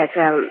 Yes,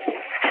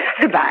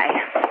 goodbye.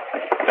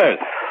 Well,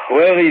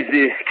 where is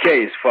the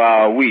case for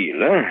our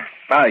wheel, eh?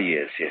 Ah,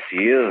 yes,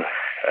 here.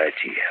 Right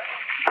here.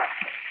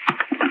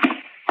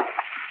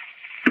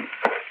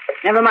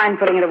 Never mind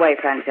putting it away,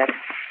 Frances.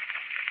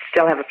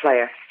 Still have a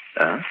player.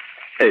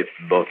 Hey,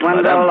 both, One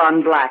madame. roll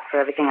on black for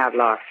everything I've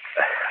lost.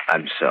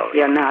 I'm sorry.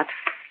 You're not,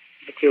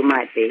 but you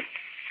might be.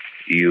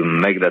 You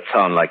make that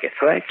sound like a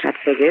threat. That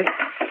figures.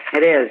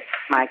 It is.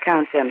 My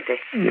account's empty.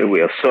 We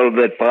have solved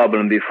that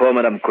problem before,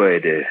 Madame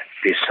Quaid. A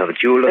piece of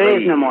jewelry.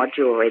 There is no more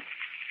jewelry.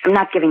 I'm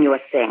not giving you a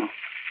thing.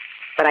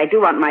 But I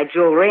do want my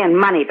jewelry and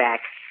money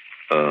back.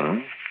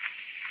 Oh?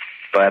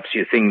 Perhaps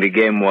you think the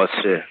game was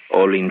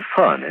all in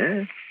fun,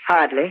 eh?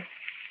 Hardly.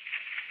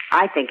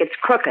 I think it's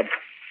crooked.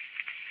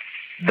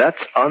 That's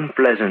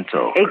unpleasant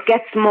talk. It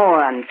gets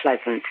more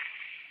unpleasant.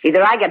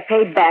 Either I get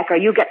paid back or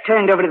you get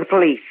turned over to the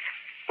police.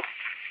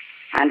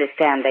 I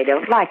understand they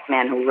don't like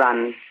men who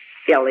run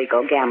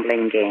illegal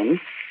gambling games.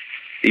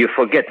 You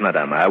forget,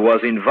 Madame, I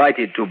was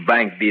invited to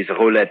bank these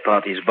roulette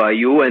parties by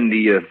you and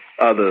the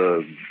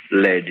other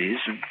ladies.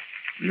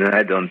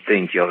 I don't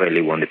think you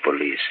really want the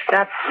police.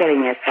 Stop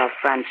kidding yourself,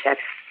 Franchette.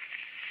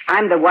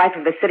 I'm the wife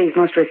of the city's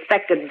most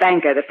respected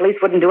banker. The police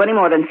wouldn't do any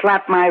more than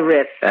slap my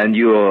wrist. And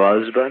your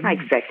husband? I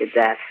expected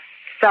that.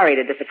 Sorry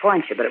to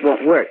disappoint you, but it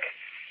won't work.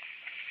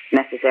 If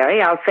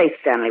necessary, I'll face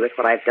Stanley with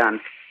what I've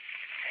done.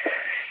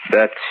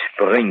 That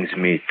brings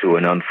me to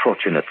an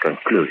unfortunate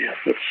conclusion.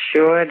 It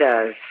sure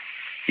does.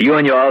 You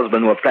and your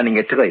husband were planning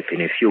a trip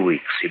in a few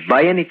weeks.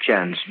 By any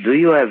chance, do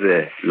you have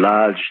a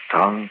large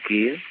trunk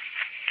here?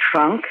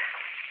 Trunk?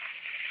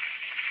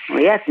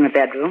 Well, yes, in the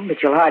bedroom,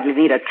 but you'll hardly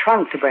need a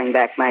trunk to bring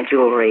back my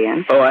jewelry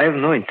in. Oh, I have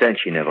no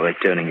intention of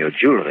returning your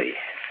jewelry.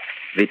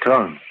 The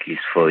trunk is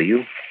for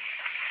you.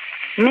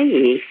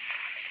 Me?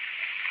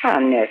 What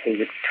on earth are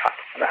you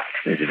talking about?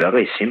 It's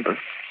very simple.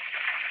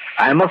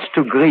 I'm much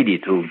too greedy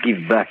to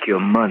give back your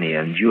money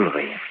and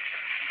jewelry.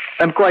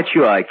 I'm quite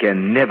sure I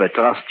can never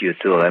trust you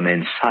to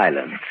remain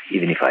silent,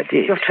 even if I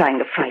did. You're trying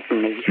to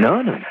frighten me.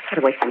 No. Get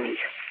away from me.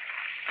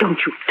 Don't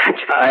you touch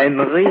me. I'm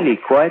really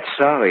quite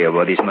sorry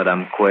about this,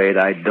 Madame Quaid.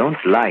 I don't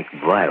like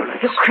violence.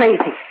 You're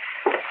crazy.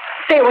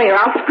 Stay away or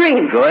I'll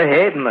scream. Go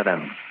ahead,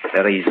 Madame.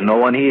 There is no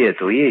one here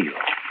to hear you.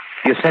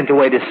 You sent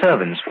away the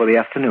servants for the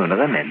afternoon,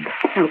 remember?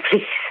 Oh,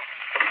 please.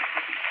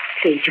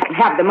 Please, you can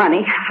have the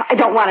money. I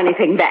don't want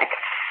anything back.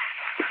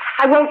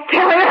 I won't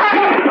tell her.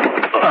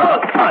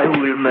 I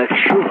will make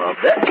sure of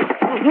that.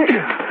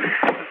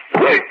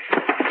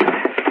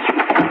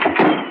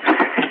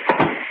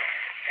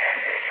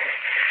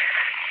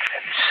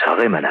 I'm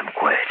sorry, Madame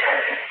Quaid.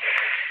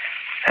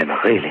 I'm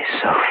really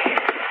sorry.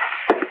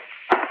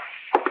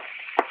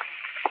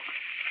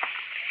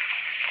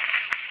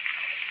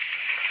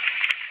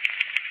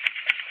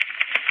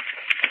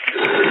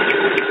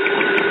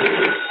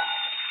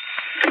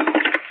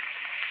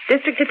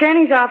 District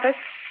Attorney's office.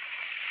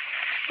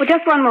 Well,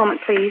 just one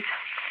moment, please.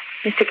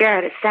 Mr.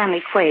 Garrett, it's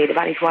Stanley Quaid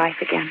about his wife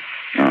again.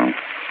 Oh,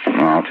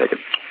 well, I'll take it.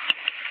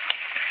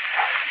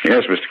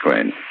 Yes, Mr.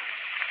 Quaid.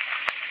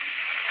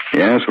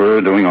 Yes,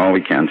 we're doing all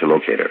we can to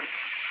locate her.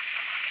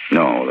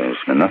 No, there's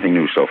been nothing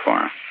new so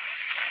far.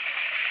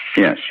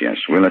 Yes,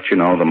 we'll let you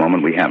know the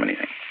moment we have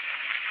anything.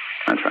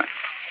 That's right.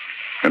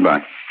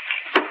 Goodbye.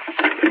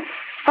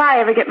 If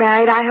I ever get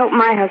married, I hope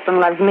my husband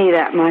loves me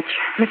that much.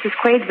 Mrs.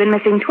 Quaid's been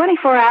missing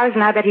 24 hours,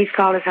 and I bet he's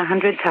called us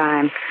 100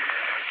 times.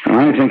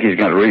 I think he's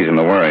got reason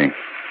to worry.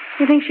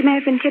 You think she may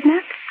have been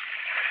kidnapped?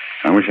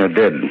 I wish I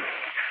did.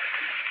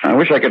 I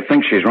wish I could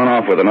think she's run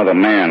off with another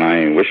man.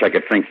 I wish I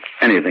could think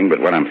anything but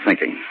what I'm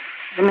thinking.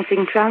 The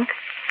missing trunk?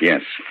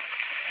 Yes.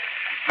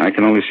 I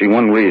can only see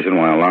one reason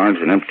why a large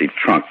and empty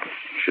trunk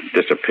should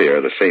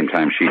disappear the same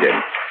time she did.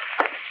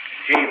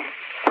 Chief,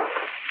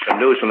 some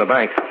news from the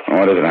bank.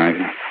 What is it,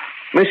 Isaac?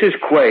 Mrs.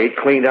 Quaid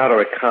cleaned out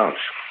her accounts.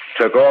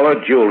 Took all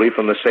her jewelry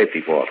from the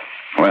safety vault.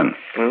 When?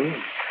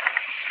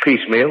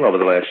 Piecemeal over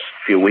the last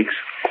few weeks.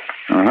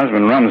 Her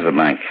husband runs the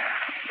bank.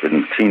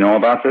 Didn't he know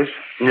about this?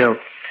 No.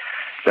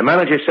 The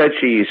manager said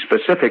she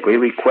specifically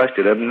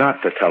requested him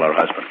not to tell her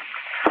husband.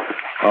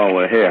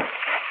 Oh, here.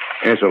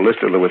 Here's a list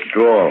of the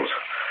withdrawals.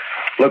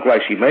 Looked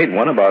like she made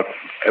one about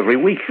every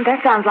week.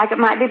 That sounds like it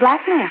might be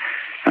blackmail.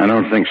 I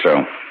don't think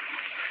so.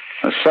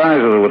 The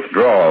size of the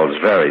withdrawals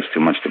varies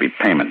too much to be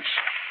payments.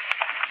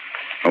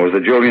 Oh, was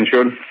the jewelry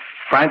insured?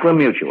 Franklin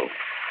Mutual.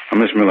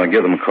 Miss Miller,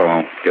 give them a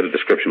call. Get a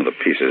description of the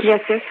pieces. Yes,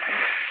 sir.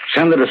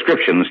 Send the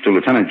descriptions to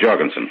Lieutenant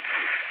Jorgensen.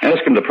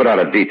 Ask him to put out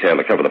a detail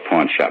to cover the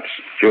pawn shops.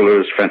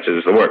 Jewelers,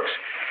 fences, the works.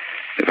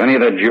 If any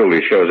of that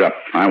jewelry shows up,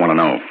 I want to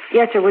know.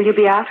 Yes, sir. Will you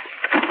be out?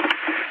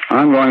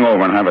 I'm going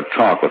over and have a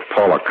talk with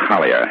Paula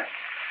Collier.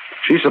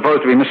 She's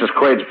supposed to be Mrs.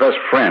 Quaid's best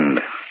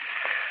friend.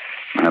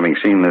 Having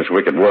seen this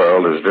wicked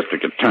world as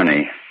district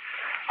attorney,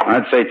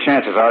 I'd say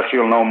chances are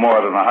she'll know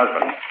more than her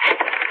husband.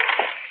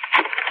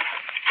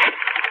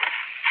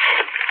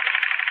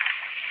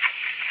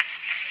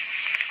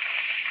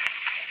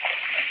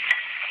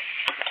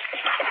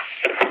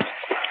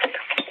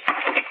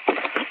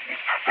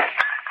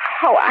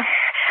 Oh,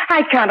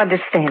 I can't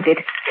understand it.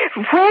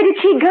 Where did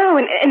she go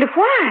and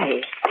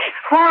why?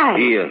 Why?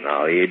 Here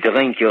now, you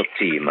drink your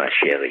tea, ma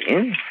chérie.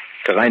 Eh?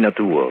 Try not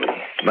to worry.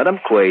 Madame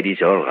Quaid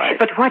is all right.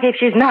 But what if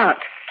she's not?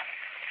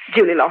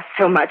 Julie lost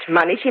so much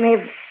money, she may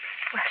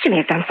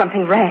have done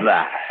something rash.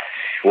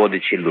 What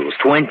did she lose?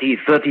 20,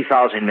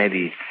 30,000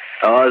 maybe?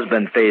 Her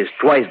husband pays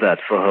twice that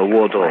for her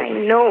wardrobe. I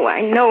know.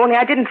 Only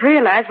I didn't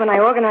realize when I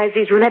organized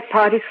these roulette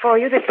parties for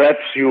you that...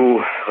 Perhaps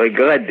you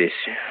regret this.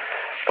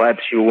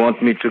 Perhaps you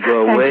want me to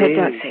go away.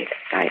 Don't say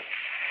that.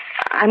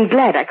 I'm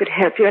glad I could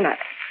help you,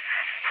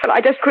 but I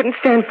just couldn't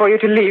stand for you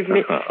to leave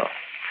me.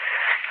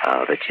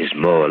 Oh, that is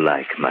more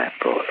like my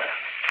Paula.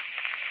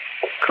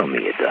 Come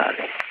here,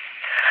 darling.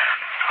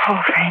 Oh,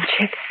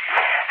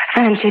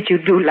 Fanchette, you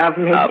do love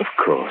me. Of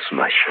course,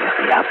 my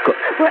chérie, of course.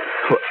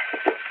 What?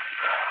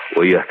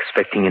 Were you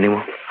expecting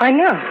anyone? I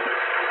know.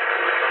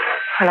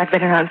 Well, I'd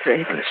better answer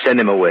it. Send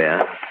him away,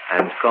 huh?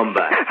 And come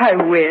back. I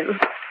will.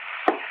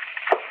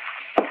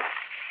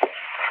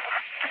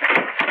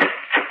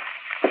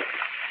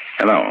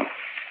 Hello.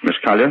 Miss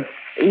Collier?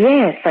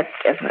 Yes, but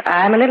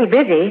I'm a little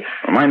busy.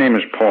 Well, my name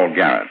is Paul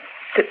Garrett.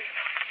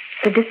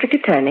 The district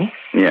attorney?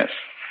 Yes.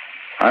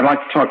 I'd like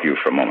to talk to you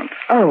for a moment.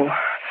 Oh.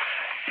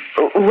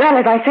 Well,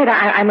 as I said,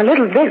 I'm a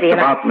little busy.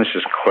 About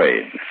Mrs.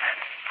 Quaid.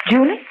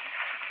 Julie?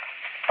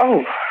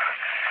 Oh.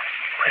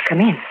 Well,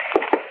 come in.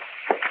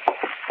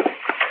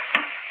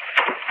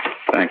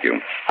 Thank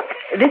you.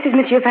 This is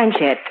Monsieur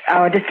Fanchette,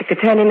 our district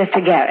attorney,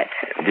 Mr. Garrett.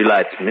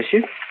 Delighted,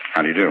 monsieur.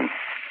 How do you do?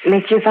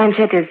 Monsieur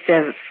Fanchette is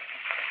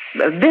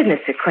a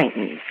business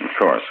acquaintance. Of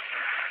course.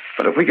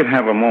 But if we could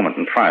have a moment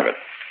in private.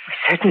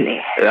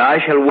 Certainly. I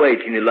shall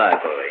wait in the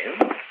library.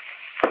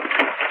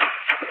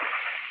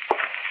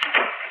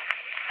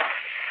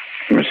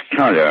 Miss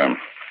Collier,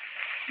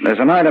 there's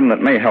an item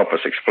that may help us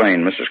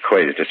explain Mrs.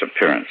 Quaid's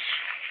disappearance.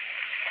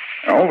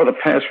 Over the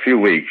past few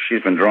weeks,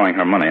 she's been drawing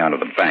her money out of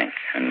the bank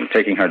and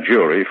taking her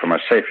jewelry from her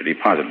safety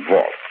deposit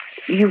vault.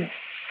 You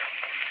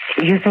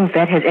think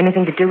that has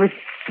anything to do with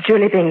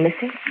Julie being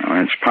missing? Oh,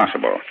 it's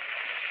possible.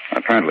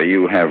 Apparently,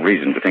 you have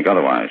reason to think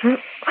otherwise.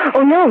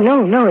 Oh, no.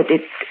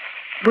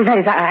 Well, that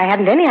is, I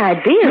hadn't any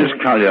idea. Miss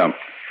Collier,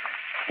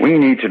 we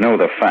need to know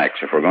the facts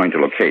if we're going to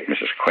locate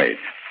Mrs. Quaid.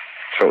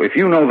 So if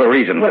you know the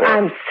reason well, for...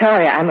 I'm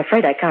sorry. I'm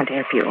afraid I can't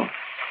help you.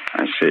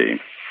 I see.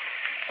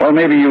 Well,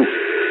 maybe you...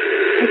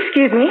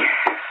 Excuse me.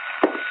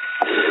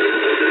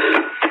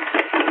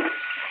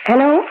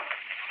 Hello?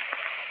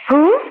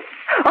 Who?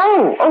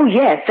 Oh,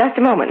 yes. Just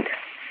a moment.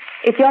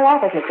 It's your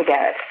office, Mr.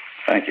 Garrett.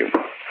 Thank you.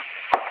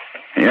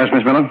 Yes,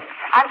 Miss Miller?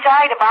 I'm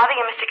sorry to bother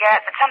you, Mr.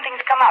 Garrett, but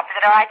something's come up. Is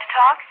it all right to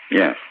talk?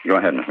 Yes. Go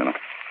ahead, Miss Miller.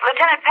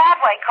 Lieutenant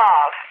Padway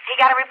called. He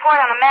got a report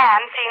on a man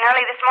seen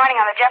early this morning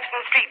on the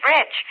Jefferson Street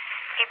Bridge.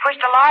 He pushed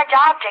a large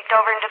object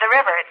over into the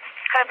river. It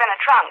could have been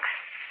a trunk.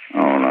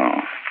 Oh, no.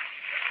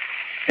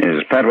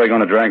 Is Padway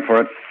going to drag for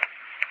it?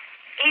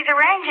 He's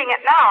arranging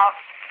it now.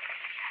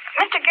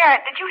 Mr.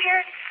 Garrett, did you hear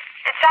it?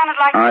 It sounded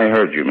like... I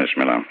heard you, Miss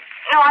Miller.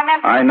 No, I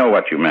meant... I know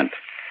what you meant.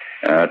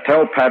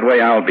 Tell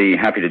Padway I'll be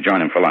happy to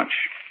join him for lunch.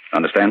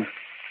 Understand?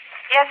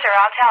 Yes, sir.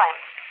 I'll tell him.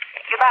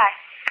 Goodbye.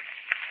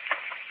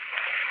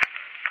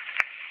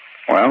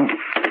 Well?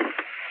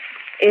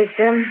 Is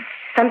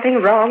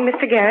something wrong,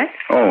 Mr. Garrett?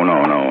 Oh, no.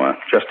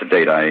 Just a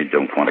date I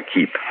don't want to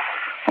keep.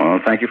 Well,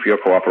 thank you for your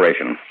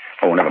cooperation.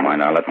 Oh, never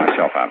mind. I'll let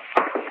myself out.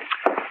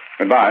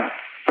 Goodbye.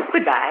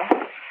 Goodbye.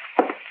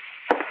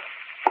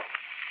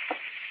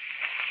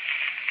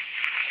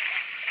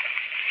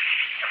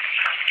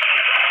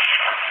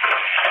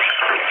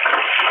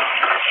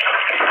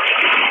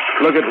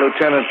 Look at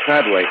Lieutenant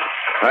Padway.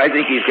 I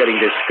think he's getting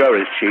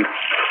discouraged, Chief.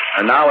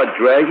 An hour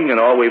dragging, and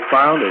all we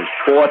found is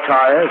 4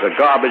 tires, a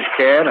garbage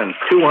can, and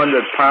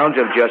 200 pounds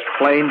of just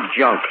plain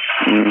junk.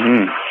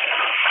 Mm-hmm.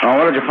 Oh,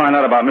 what did you find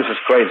out about Mrs.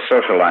 Quaid's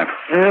social life?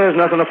 There's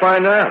nothing to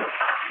find out.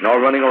 No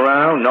running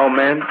around, no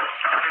men.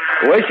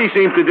 The way she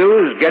seems to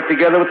do is get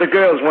together with the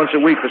girls once a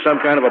week for some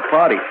kind of a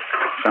party.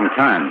 Some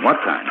kind? What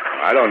kind?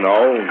 I don't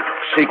know.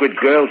 Secret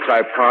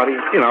girl-type party.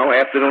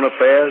 Afternoon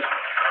affairs.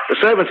 The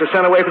servants are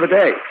sent away for the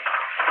day.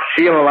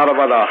 She and a lot of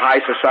other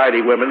high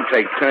society women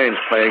take turns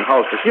playing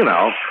hostess,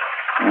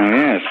 Oh,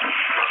 yes.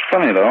 It's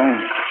funny, though,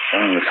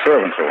 sending the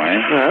servants away.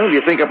 Well, if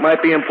you think it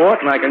might be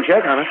important, I can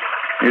check on it.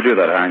 You do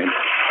that, Harry.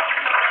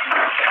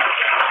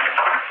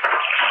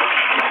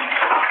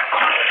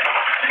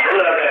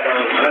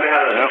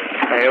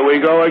 Well, here we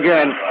go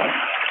again.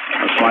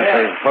 Looks like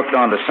they've hooked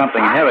onto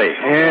something heavy.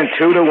 And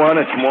 2 to 1,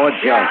 it's more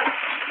junk.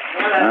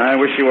 I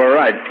wish you were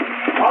right.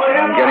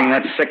 I'm getting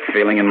that sick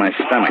feeling in my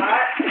stomach.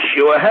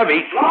 Sure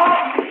heavy.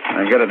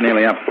 I get it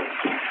nearly up.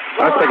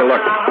 Let's take a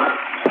look.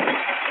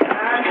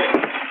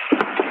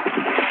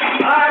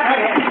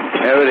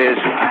 There it is.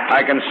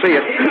 I can see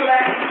it.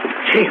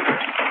 Chief.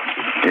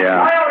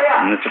 Yeah,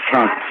 and it's a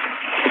trunk.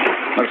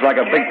 Looks like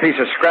a big piece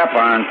of scrap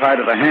iron tied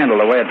to the handle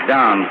to weigh it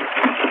down.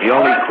 The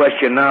only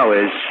question now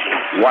is,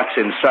 what's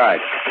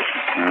inside?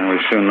 We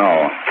soon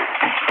know.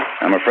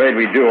 I'm afraid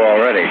we do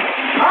already.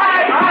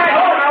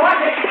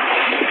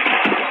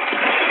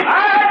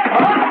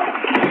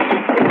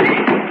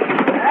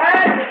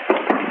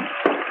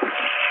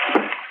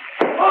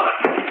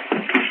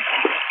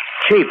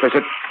 Chief, is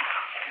it?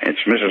 It's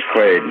Mrs.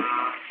 Quaid.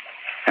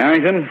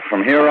 Harrington,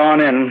 from here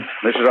on in,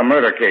 this is a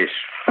murder case.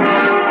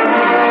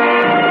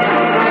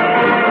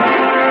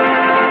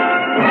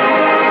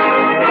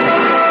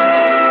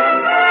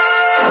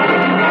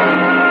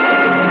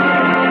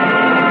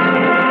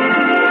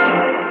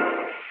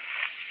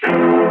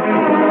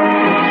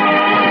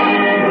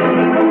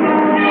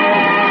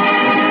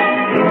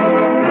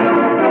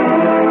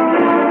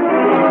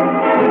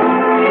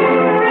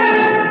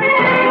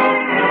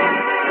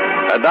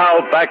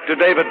 back to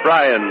David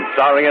Bryan,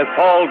 starring as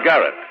Paul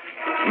Garrett,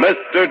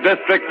 Mr.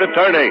 District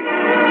Attorney.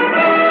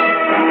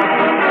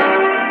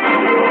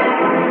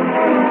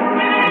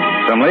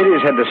 Some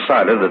ladies had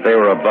decided that they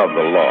were above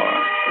the law.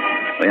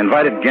 They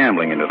invited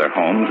gambling into their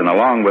homes, and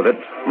along with it,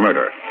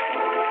 murder.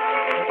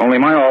 Only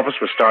my office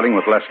was starting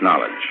with less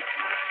knowledge.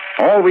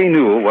 All we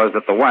knew was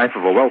that the wife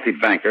of a wealthy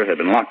banker had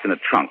been locked in a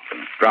trunk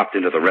and dropped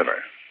into the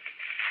river.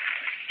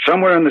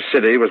 Somewhere in the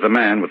city was the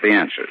man with the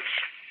answers.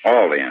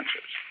 All the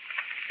answers.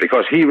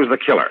 Because he was the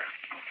killer.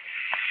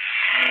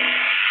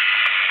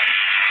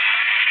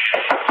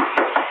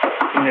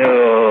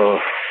 No,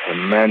 a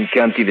man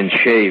can't even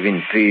shave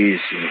in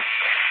peace.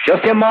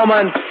 Just a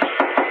moment.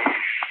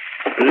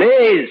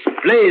 Please.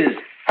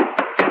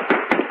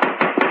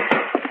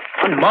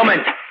 One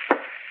moment.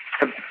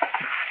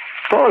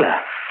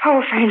 Paula.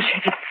 Oh,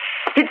 Fanchette,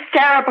 it's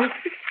terrible.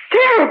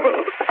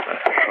 Terrible.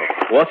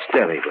 What's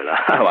terrible?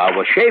 I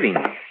was shaving.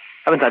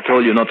 Haven't I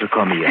told you not to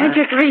come here?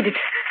 Just read it.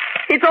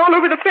 It's all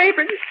over the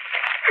papers.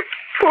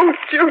 Poor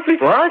Julie.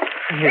 What?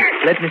 Here,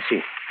 let me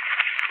see.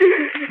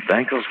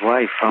 Banker's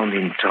wife found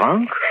in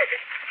trunk.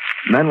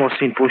 Man was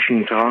seen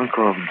pushing trunk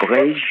of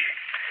bridge.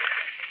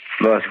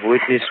 But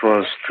witness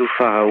was too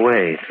far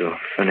away to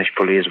furnish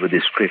police with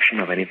description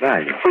of any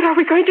value. What are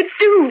we going to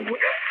do?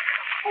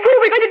 What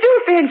are we going to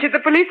do, Fanchette? The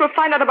police will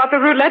find out about the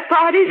roulette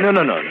parties? No,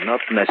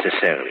 not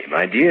necessarily,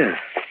 my dear.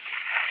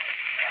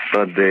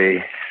 But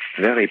they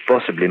very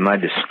possibly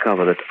might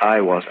discover that I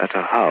was at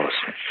her house.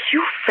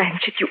 You,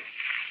 Fanchette,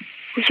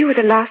 you were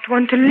the last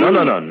one to leave.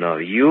 No.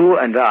 You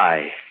and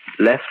I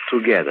left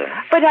together.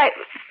 But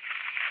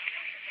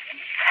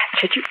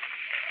Fanchette,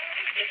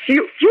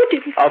 you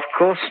didn't. Of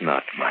course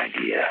not, my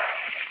dear.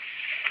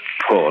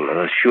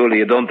 Paul, surely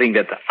you don't think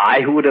that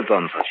I would have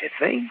done such a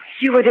thing?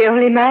 You were the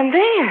only man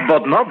there.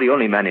 But not the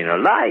only man in her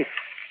life.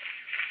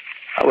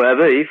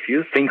 However, if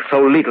you think so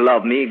little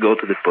of me, go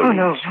to the police. Oh,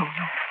 no.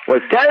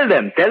 Well, tell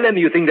them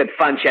you think that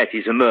Fanchette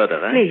is a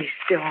murderer. Please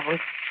don't.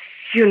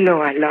 You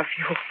know I love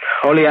you.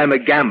 Only I'm a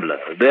gambler.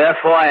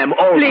 Therefore, I am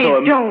also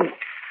Please don't.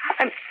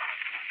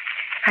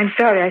 I'm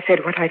sorry I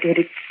said what I did.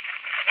 It's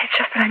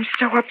just that I'm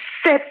so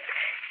upset.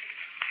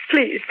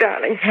 Please,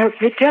 darling, help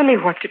me. Tell me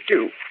what to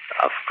do.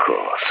 Of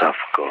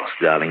course,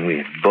 darling.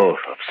 We're both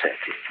upset.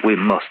 We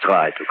must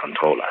try to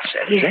control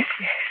ourselves. Yes.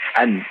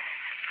 And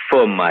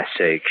for my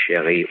sake,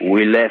 Cherie,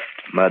 we left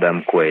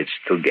Madame Quaid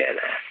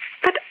together.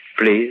 But...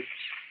 Please?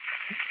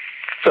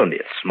 It's only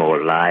a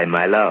small lie,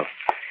 my love.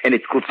 And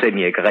it could save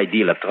me a great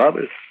deal of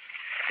trouble.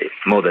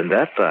 More than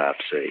that,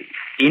 perhaps.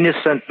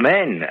 Innocent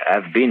men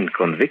have been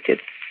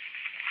convicted.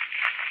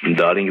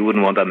 Darling, you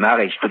wouldn't want a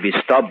marriage to be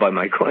stopped by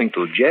my going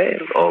to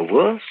jail, or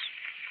worse.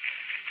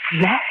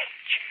 Marriage?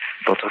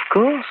 But of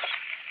course.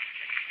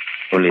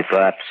 Only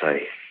perhaps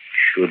I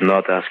should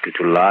not ask you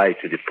to lie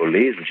to the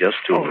police just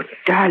to... Oh,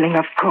 darling,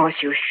 of course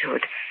you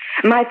should.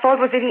 My fault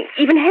was in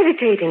even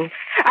hesitating.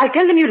 I'll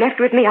tell them you left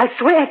with me. I'll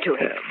swear to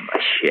it. My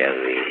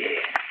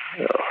Cherie.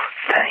 Oh,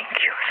 thank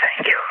you.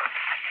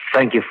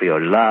 Thank you for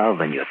your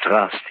love and your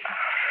trust.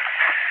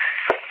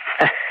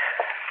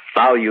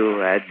 Now you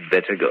had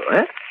better go,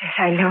 eh? Yes,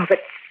 I know, but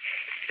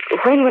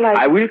when will I...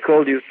 I will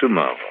call you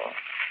tomorrow.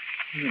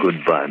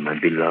 Goodbye, my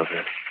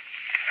beloved.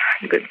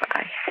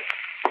 Goodbye.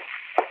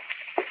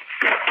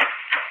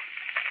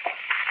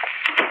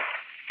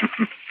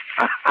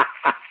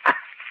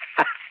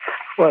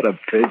 What a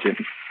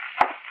pigeon.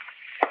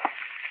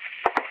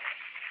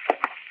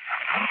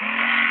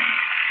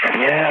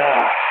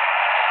 Yeah.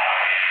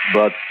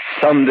 But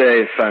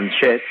someday,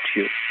 Fanchette,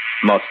 you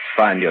must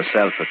find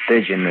yourself a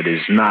pigeon that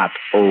is not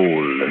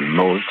old and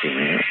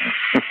molting.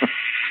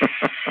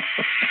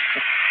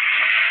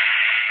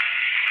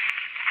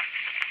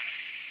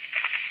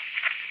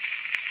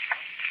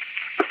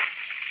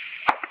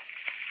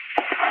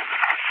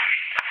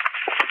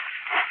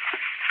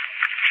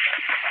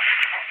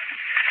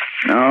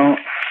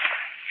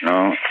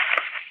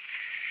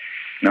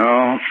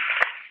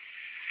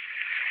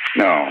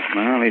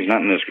 No, he's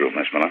not in this group,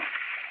 Miss Miller.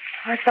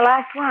 What's the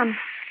last one?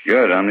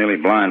 Good. I'm nearly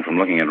blind from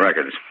looking at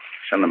records.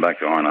 Send them back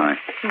to R&I.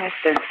 Yes,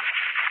 sir.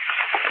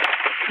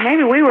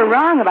 Maybe we were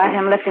wrong about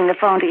him lifting the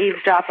phone to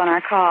eavesdrop on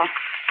our call.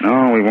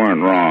 No, we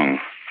weren't wrong.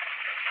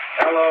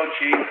 Hello,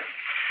 Chief.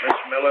 Miss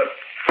Miller.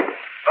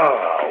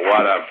 Oh,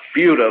 what a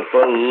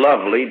beautiful,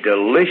 lovely,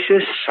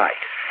 delicious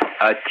sight.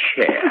 A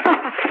chair.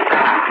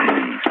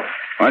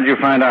 What did you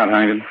find out,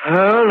 Harrington?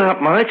 Oh,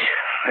 not much.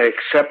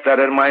 Except that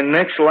in my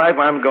next life,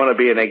 I'm going to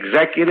be an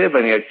executive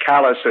and your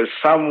callus is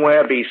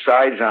somewhere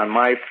besides on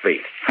my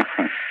feet.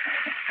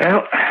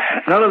 Well,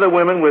 none of the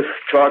women would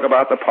talk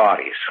about the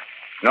parties.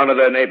 None of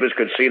their neighbors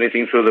could see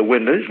anything through the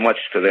windows, much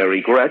to their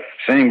regret.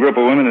 Same group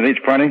of women at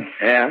each party?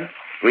 Yeah.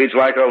 Reads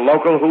like a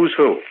local who's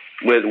who,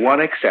 with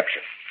one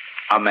exception.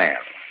 A man.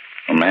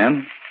 A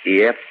man?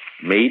 Yep,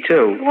 me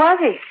too. Was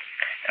he?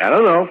 I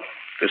don't know.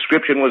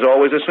 Description was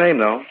always the same,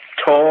 though.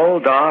 Tall,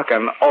 dark,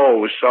 and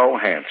oh, so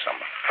handsome.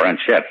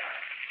 Fanchette.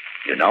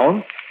 You know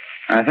him?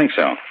 I think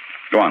so.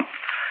 Go on.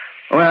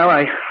 Well,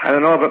 I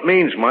don't know if it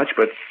means much,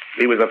 but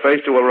he was the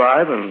first to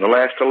arrive and the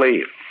last to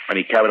leave. And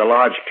he carried a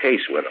large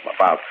case with him,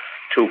 about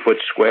 2 foot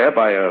square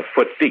by a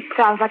foot deep.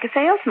 Sounds like a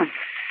salesman.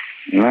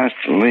 He asked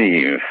to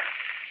leave.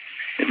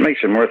 It makes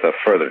him worth a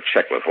further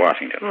check with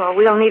Washington. Well,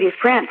 we'll need his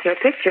prints or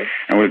pictures.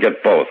 And we'll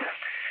get both.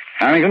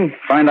 Harrington,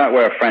 find out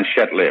where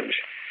Franchette lives.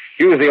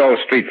 Use the old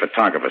street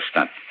photographer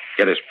stunt.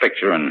 Get his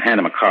picture and hand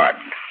him a card.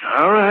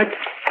 All right.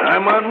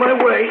 I'm on my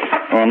way.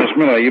 Oh, Miss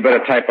Miller, you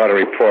better type out a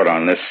report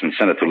on this and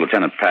send it to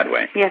Lieutenant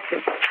Padway. Yes,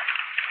 sir.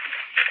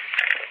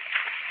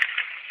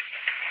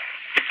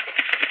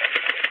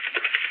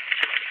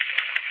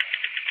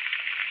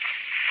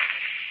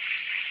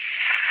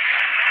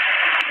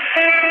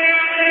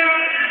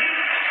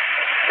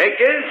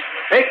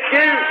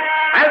 Pictures.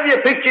 Have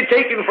your picture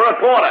taken for a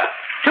quarter.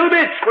 2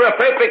 bits for a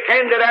perfect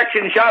candid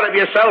action shot of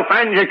yourself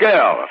and your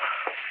girl.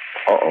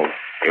 Uh-oh.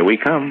 Here we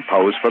come.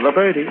 Pose for the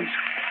birdies.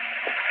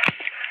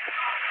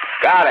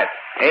 Got it.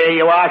 Here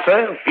you are,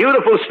 sir.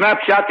 Beautiful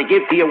snapshot to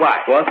give to your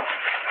wife. What?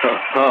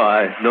 Oh,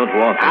 I don't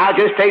want it. I'll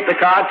just take the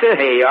card, sir.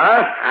 Here you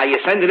are. Now, you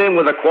send it in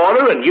with a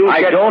quarter and you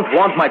I don't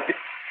want my...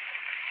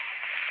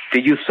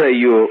 Did you say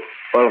you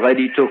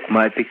already took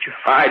my picture?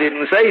 I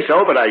didn't say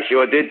so, but I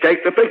sure did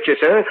take the picture,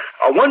 sir.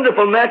 A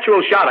wonderful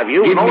natural shot of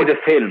you. Give me the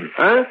film.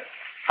 Huh?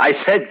 I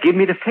said give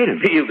me the film.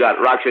 You've got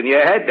rocks in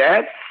your head,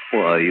 Dad.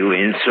 Why, you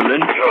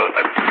insolent.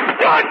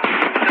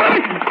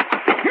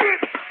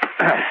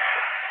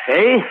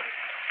 Hey?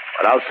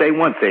 But I'll say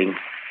one thing.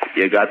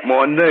 You got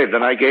more nerve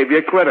than I gave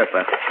you credit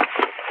for.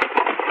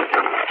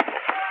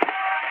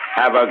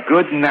 Have a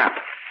good nap.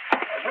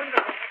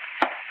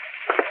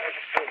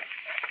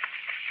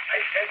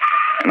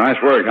 Nice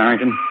work,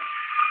 Harrington.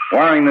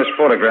 Wiring this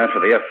photograph for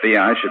the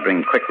FBI should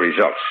bring quick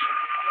results.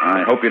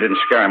 I hope you didn't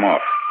scare him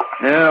off.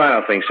 No, I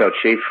don't think so,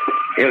 Chief.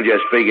 He'll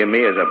just figure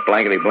me as a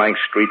blankety-blank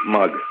street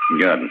mug.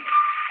 Good.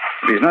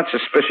 If he's not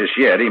suspicious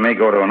yet, he may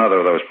go to another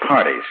of those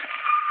parties.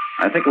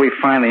 I think if we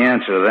find the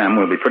answer to them,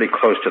 we'll be pretty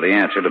close to the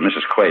answer to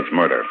Mrs. Quade's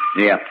murder.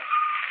 Yeah.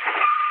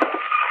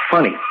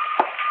 Funny.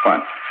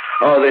 What?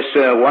 Oh, this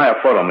wire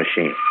photo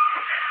machine.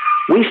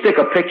 We stick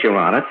a picture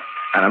on it,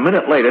 and a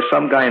minute later,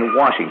 some guy in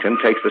Washington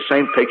takes the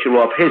same picture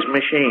off his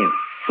machine.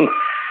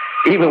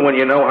 Even when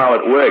you know how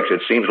it works,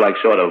 it seems like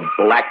sort of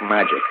black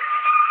magic.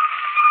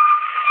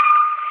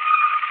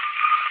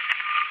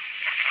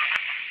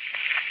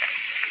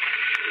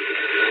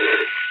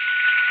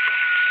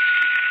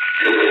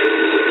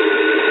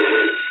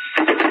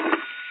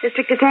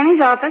 District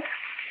Attorney's office.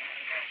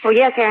 Oh,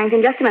 yes,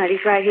 Harrington. Just a minute.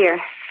 He's right here.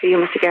 For you,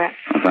 Mr. Garrett.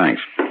 Oh,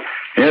 thanks.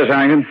 Yes,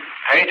 Harrington?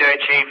 Hey there,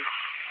 Chief.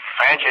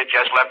 Franchette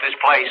just left this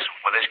place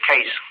with his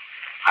case.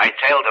 I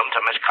tailed him to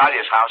Miss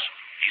Collier's house.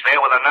 He's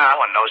there with her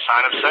now and no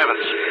sign of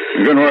servants.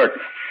 Good work.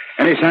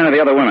 Any sign of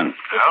the other women?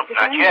 No,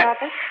 not yet.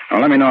 Oh,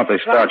 let me know if they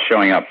start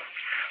showing up.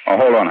 Oh,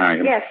 hold on,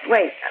 Harrington. Yes,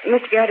 wait.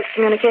 Mr. Garrett, it's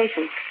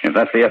communications. If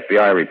that's the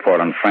FBI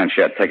report on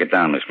Franchette, take it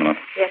down, Miss Miller.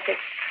 Yes, sir.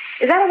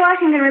 Is that a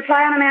Washington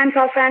reply on a man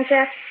called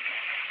Franchette?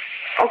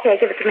 Okay,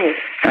 give it to me.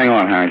 Hang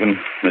on, Harrington.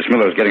 Miss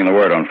Miller's getting the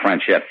word on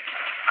Franchette.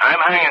 I'm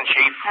hanging,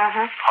 Chief.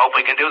 Uh-huh. Hope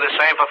we can do the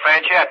same for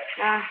Franchette.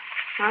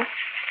 Uh-huh.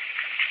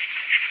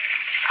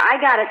 I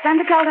got it. Send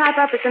the teletype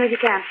up as soon as you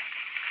can.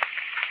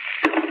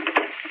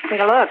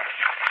 Take a look.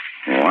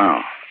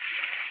 Wow.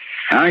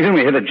 Harrington,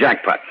 we hit a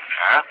jackpot.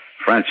 Huh?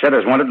 Franchette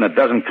is wanted in a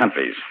dozen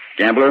countries.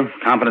 Gambler,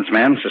 confidence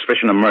man,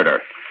 suspicion of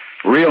murder.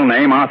 Real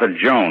name, Arthur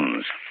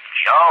Jones.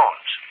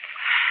 Jones.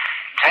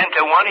 10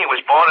 to 1, he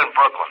was born in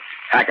Brooklyn.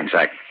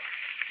 Hackensack.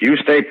 You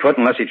stay put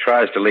unless he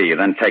tries to leave,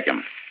 then take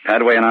him.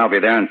 Padway and I'll be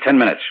there in 10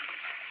 minutes.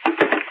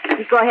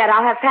 You go ahead.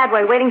 I'll have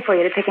Padway waiting for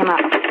you to pick him up.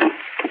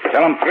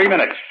 Tell him 3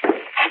 minutes.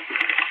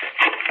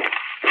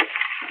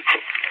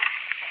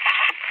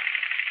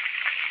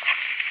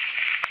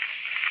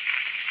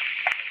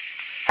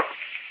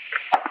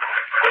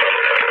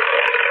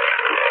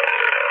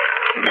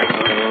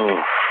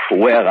 Oh,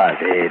 where are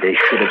they? They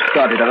should have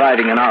started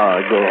arriving an hour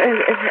ago.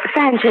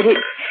 Franchette,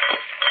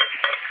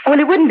 well,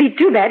 it wouldn't be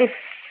too bad if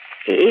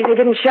they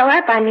didn't show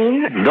up, I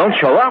mean. Don't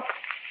show up?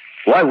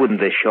 Why wouldn't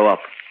they show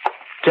up?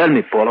 Tell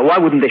me, Paula, why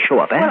wouldn't they show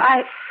up, eh?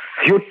 Well,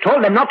 You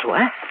told them not to,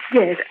 eh?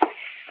 Yes.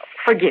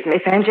 Forgive me,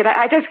 Franchette.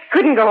 I just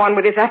couldn't go on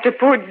with this after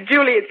poor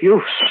Juliet.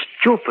 You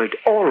stupid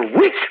old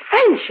witch.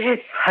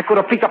 Franchette. I could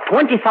have picked up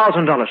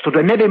 $20,000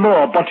 today, maybe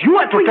more, but you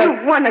had to tell...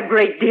 You've won a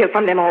great deal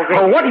from them already.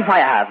 Oh, what if I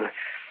have?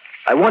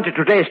 I wanted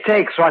today's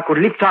take so I could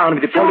leave town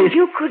with the police. So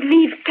you could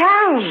leave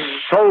town?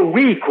 So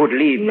we could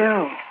leave.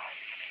 No.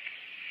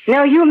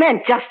 No, you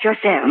meant just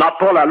yourself. Now,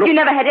 Paula, look... You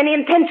never had any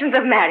intentions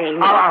of marrying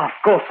me. Ah, of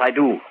course I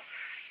do.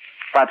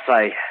 Perhaps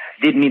I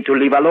did mean to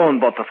leave alone,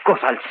 but of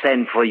course I'll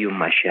send for you,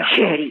 ma chère.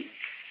 Chérie,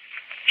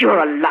 you're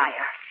a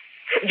liar.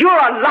 You're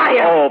a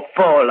liar. Oh,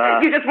 Paula.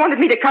 You just wanted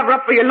me to cover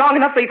up for you long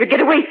enough so you could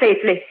get away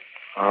safely.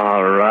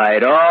 All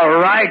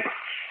right.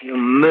 You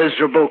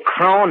miserable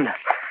crone.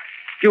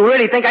 Do you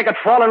really think I could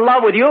fall in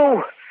love with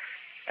you?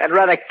 I'd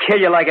rather kill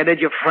you like I did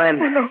your friend.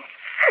 Oh,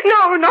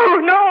 no.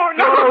 No.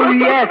 Oh,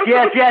 yes.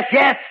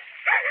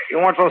 You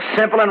weren't so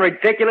simple and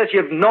ridiculous.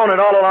 You've known it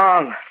all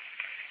along.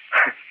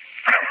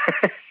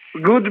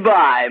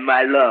 Goodbye,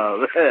 my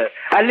love.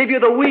 I'll leave you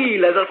the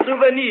wheel as a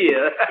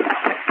souvenir.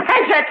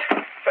 Planchet!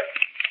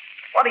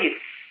 What are you...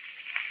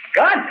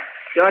 Gun?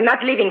 You're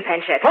not leaving,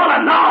 Planchet. Paula,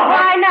 no!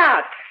 Why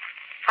not?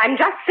 I'm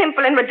just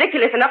simple and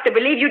ridiculous enough to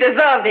believe you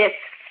deserve this.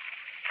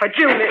 For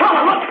Julie.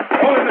 Paula, look!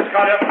 Hold him, Miss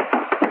Collier.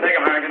 Take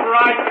him, Harrington.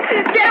 Right.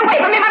 Get away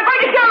from him. I'm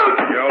going to shoot.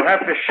 You'll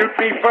have to shoot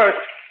me first.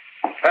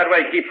 That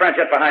way, keep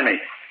Franchette behind me.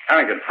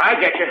 Harrington. I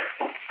get you.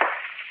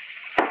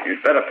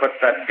 You'd better put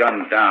that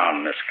gun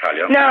down, Miss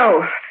Collier.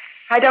 No.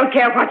 I don't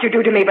care what you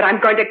do to me, but I'm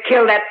going to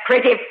kill that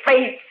pretty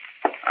face.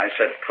 I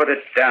said put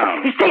it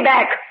down. You stay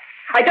back.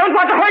 I don't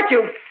want to hurt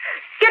you.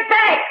 Get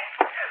back.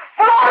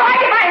 Well, all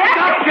right, if I have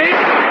Stop, to. Chief.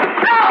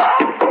 No.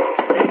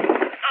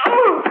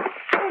 Oh,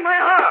 my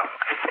arm.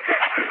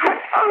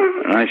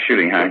 Nice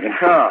shooting, Harrington.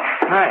 Oh,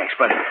 thanks,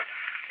 but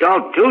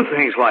don't do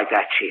things like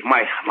that, Chief.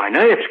 My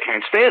nerves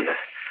can't stand it.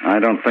 I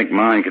don't think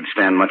mine could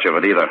stand much of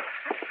it either.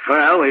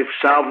 Well, we've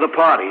solved the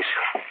parties.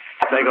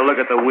 Take a look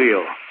at the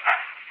wheel.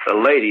 The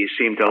ladies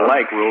seem to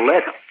like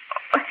roulette.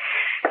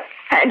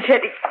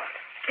 Planchet,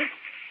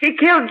 he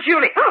killed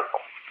Julie. Oh,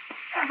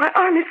 my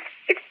arm is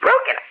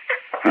broken.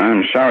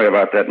 I'm sorry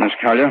about that, Miss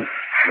Collier,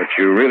 but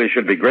you really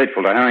should be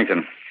grateful to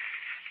Harrington.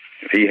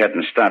 If he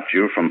hadn't stopped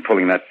you from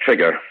pulling that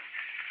trigger,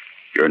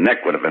 your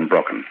neck would have been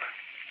broken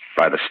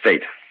by the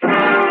state.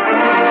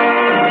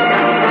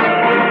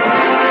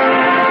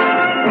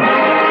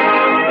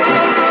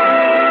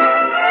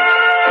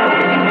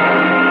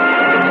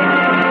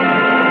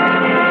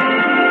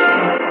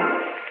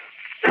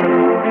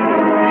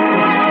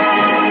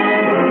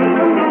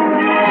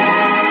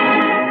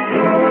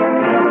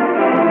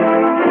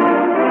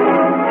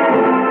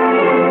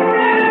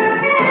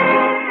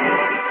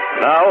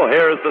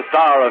 Here's the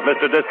star of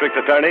Mr. District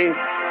Attorney,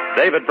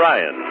 David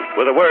Bryan,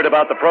 with a word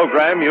about the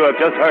program you have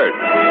just heard.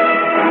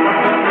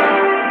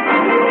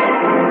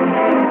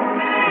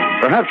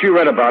 Perhaps you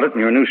read about it in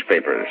your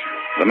newspapers.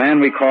 The man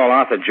we call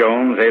Arthur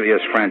Jones,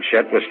 alias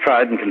Franchette, was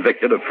tried and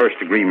convicted of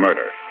first-degree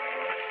murder.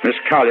 Miss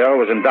Collier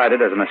was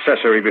indicted as an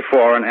accessory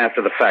before and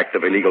after the fact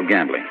of illegal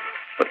gambling,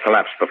 but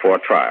collapsed before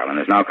trial and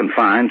is now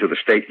confined to the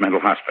state mental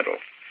hospital.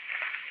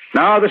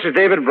 Now, this is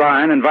David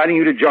Bryan inviting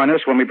you to join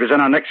us when we present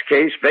our next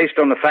case based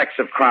on the facts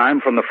of crime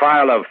from the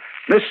file of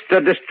Mr.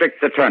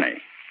 District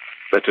Attorney.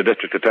 Mr.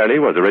 District Attorney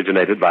was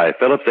originated by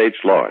Phillips H.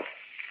 Lord.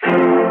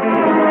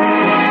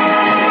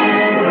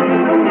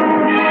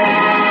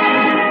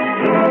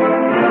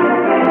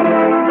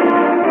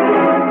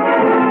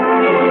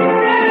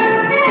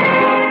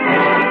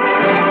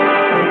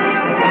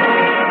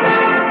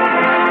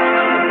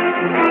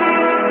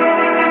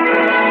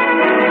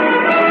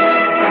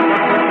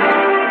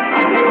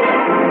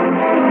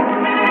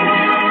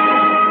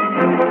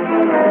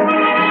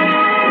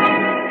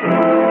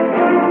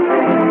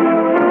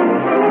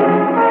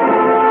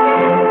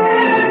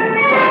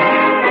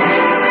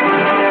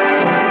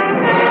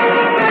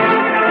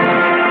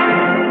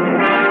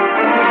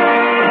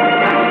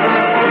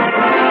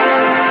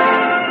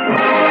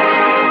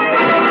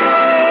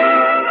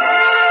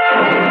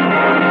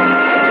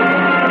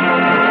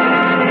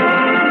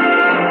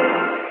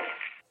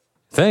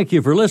 Thank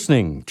you for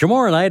listening.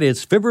 Tomorrow night,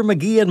 it's Fibber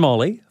McGee and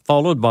Molly,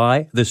 followed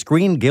by the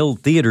Screen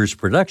Guild Theater's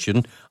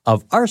production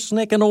of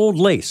Arsenic and Old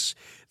Lace.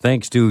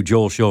 Thanks to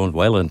Joel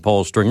Schoenwell and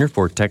Paul Stringer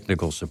for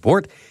technical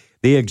support.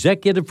 The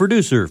executive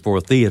producer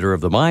for Theater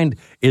of the Mind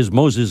is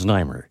Moses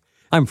Neimer.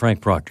 I'm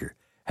Frank Proctor.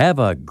 Have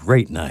a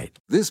great night.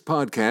 This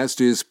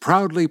podcast is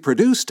proudly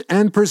produced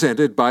and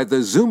presented by the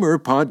Zoomer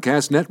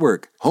Podcast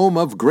Network, home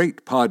of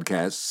great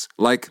podcasts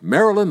like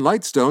Marilyn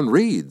Lightstone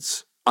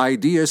Reads,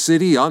 Idea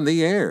City on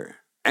the Air,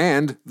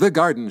 and The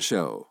Garden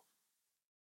Show.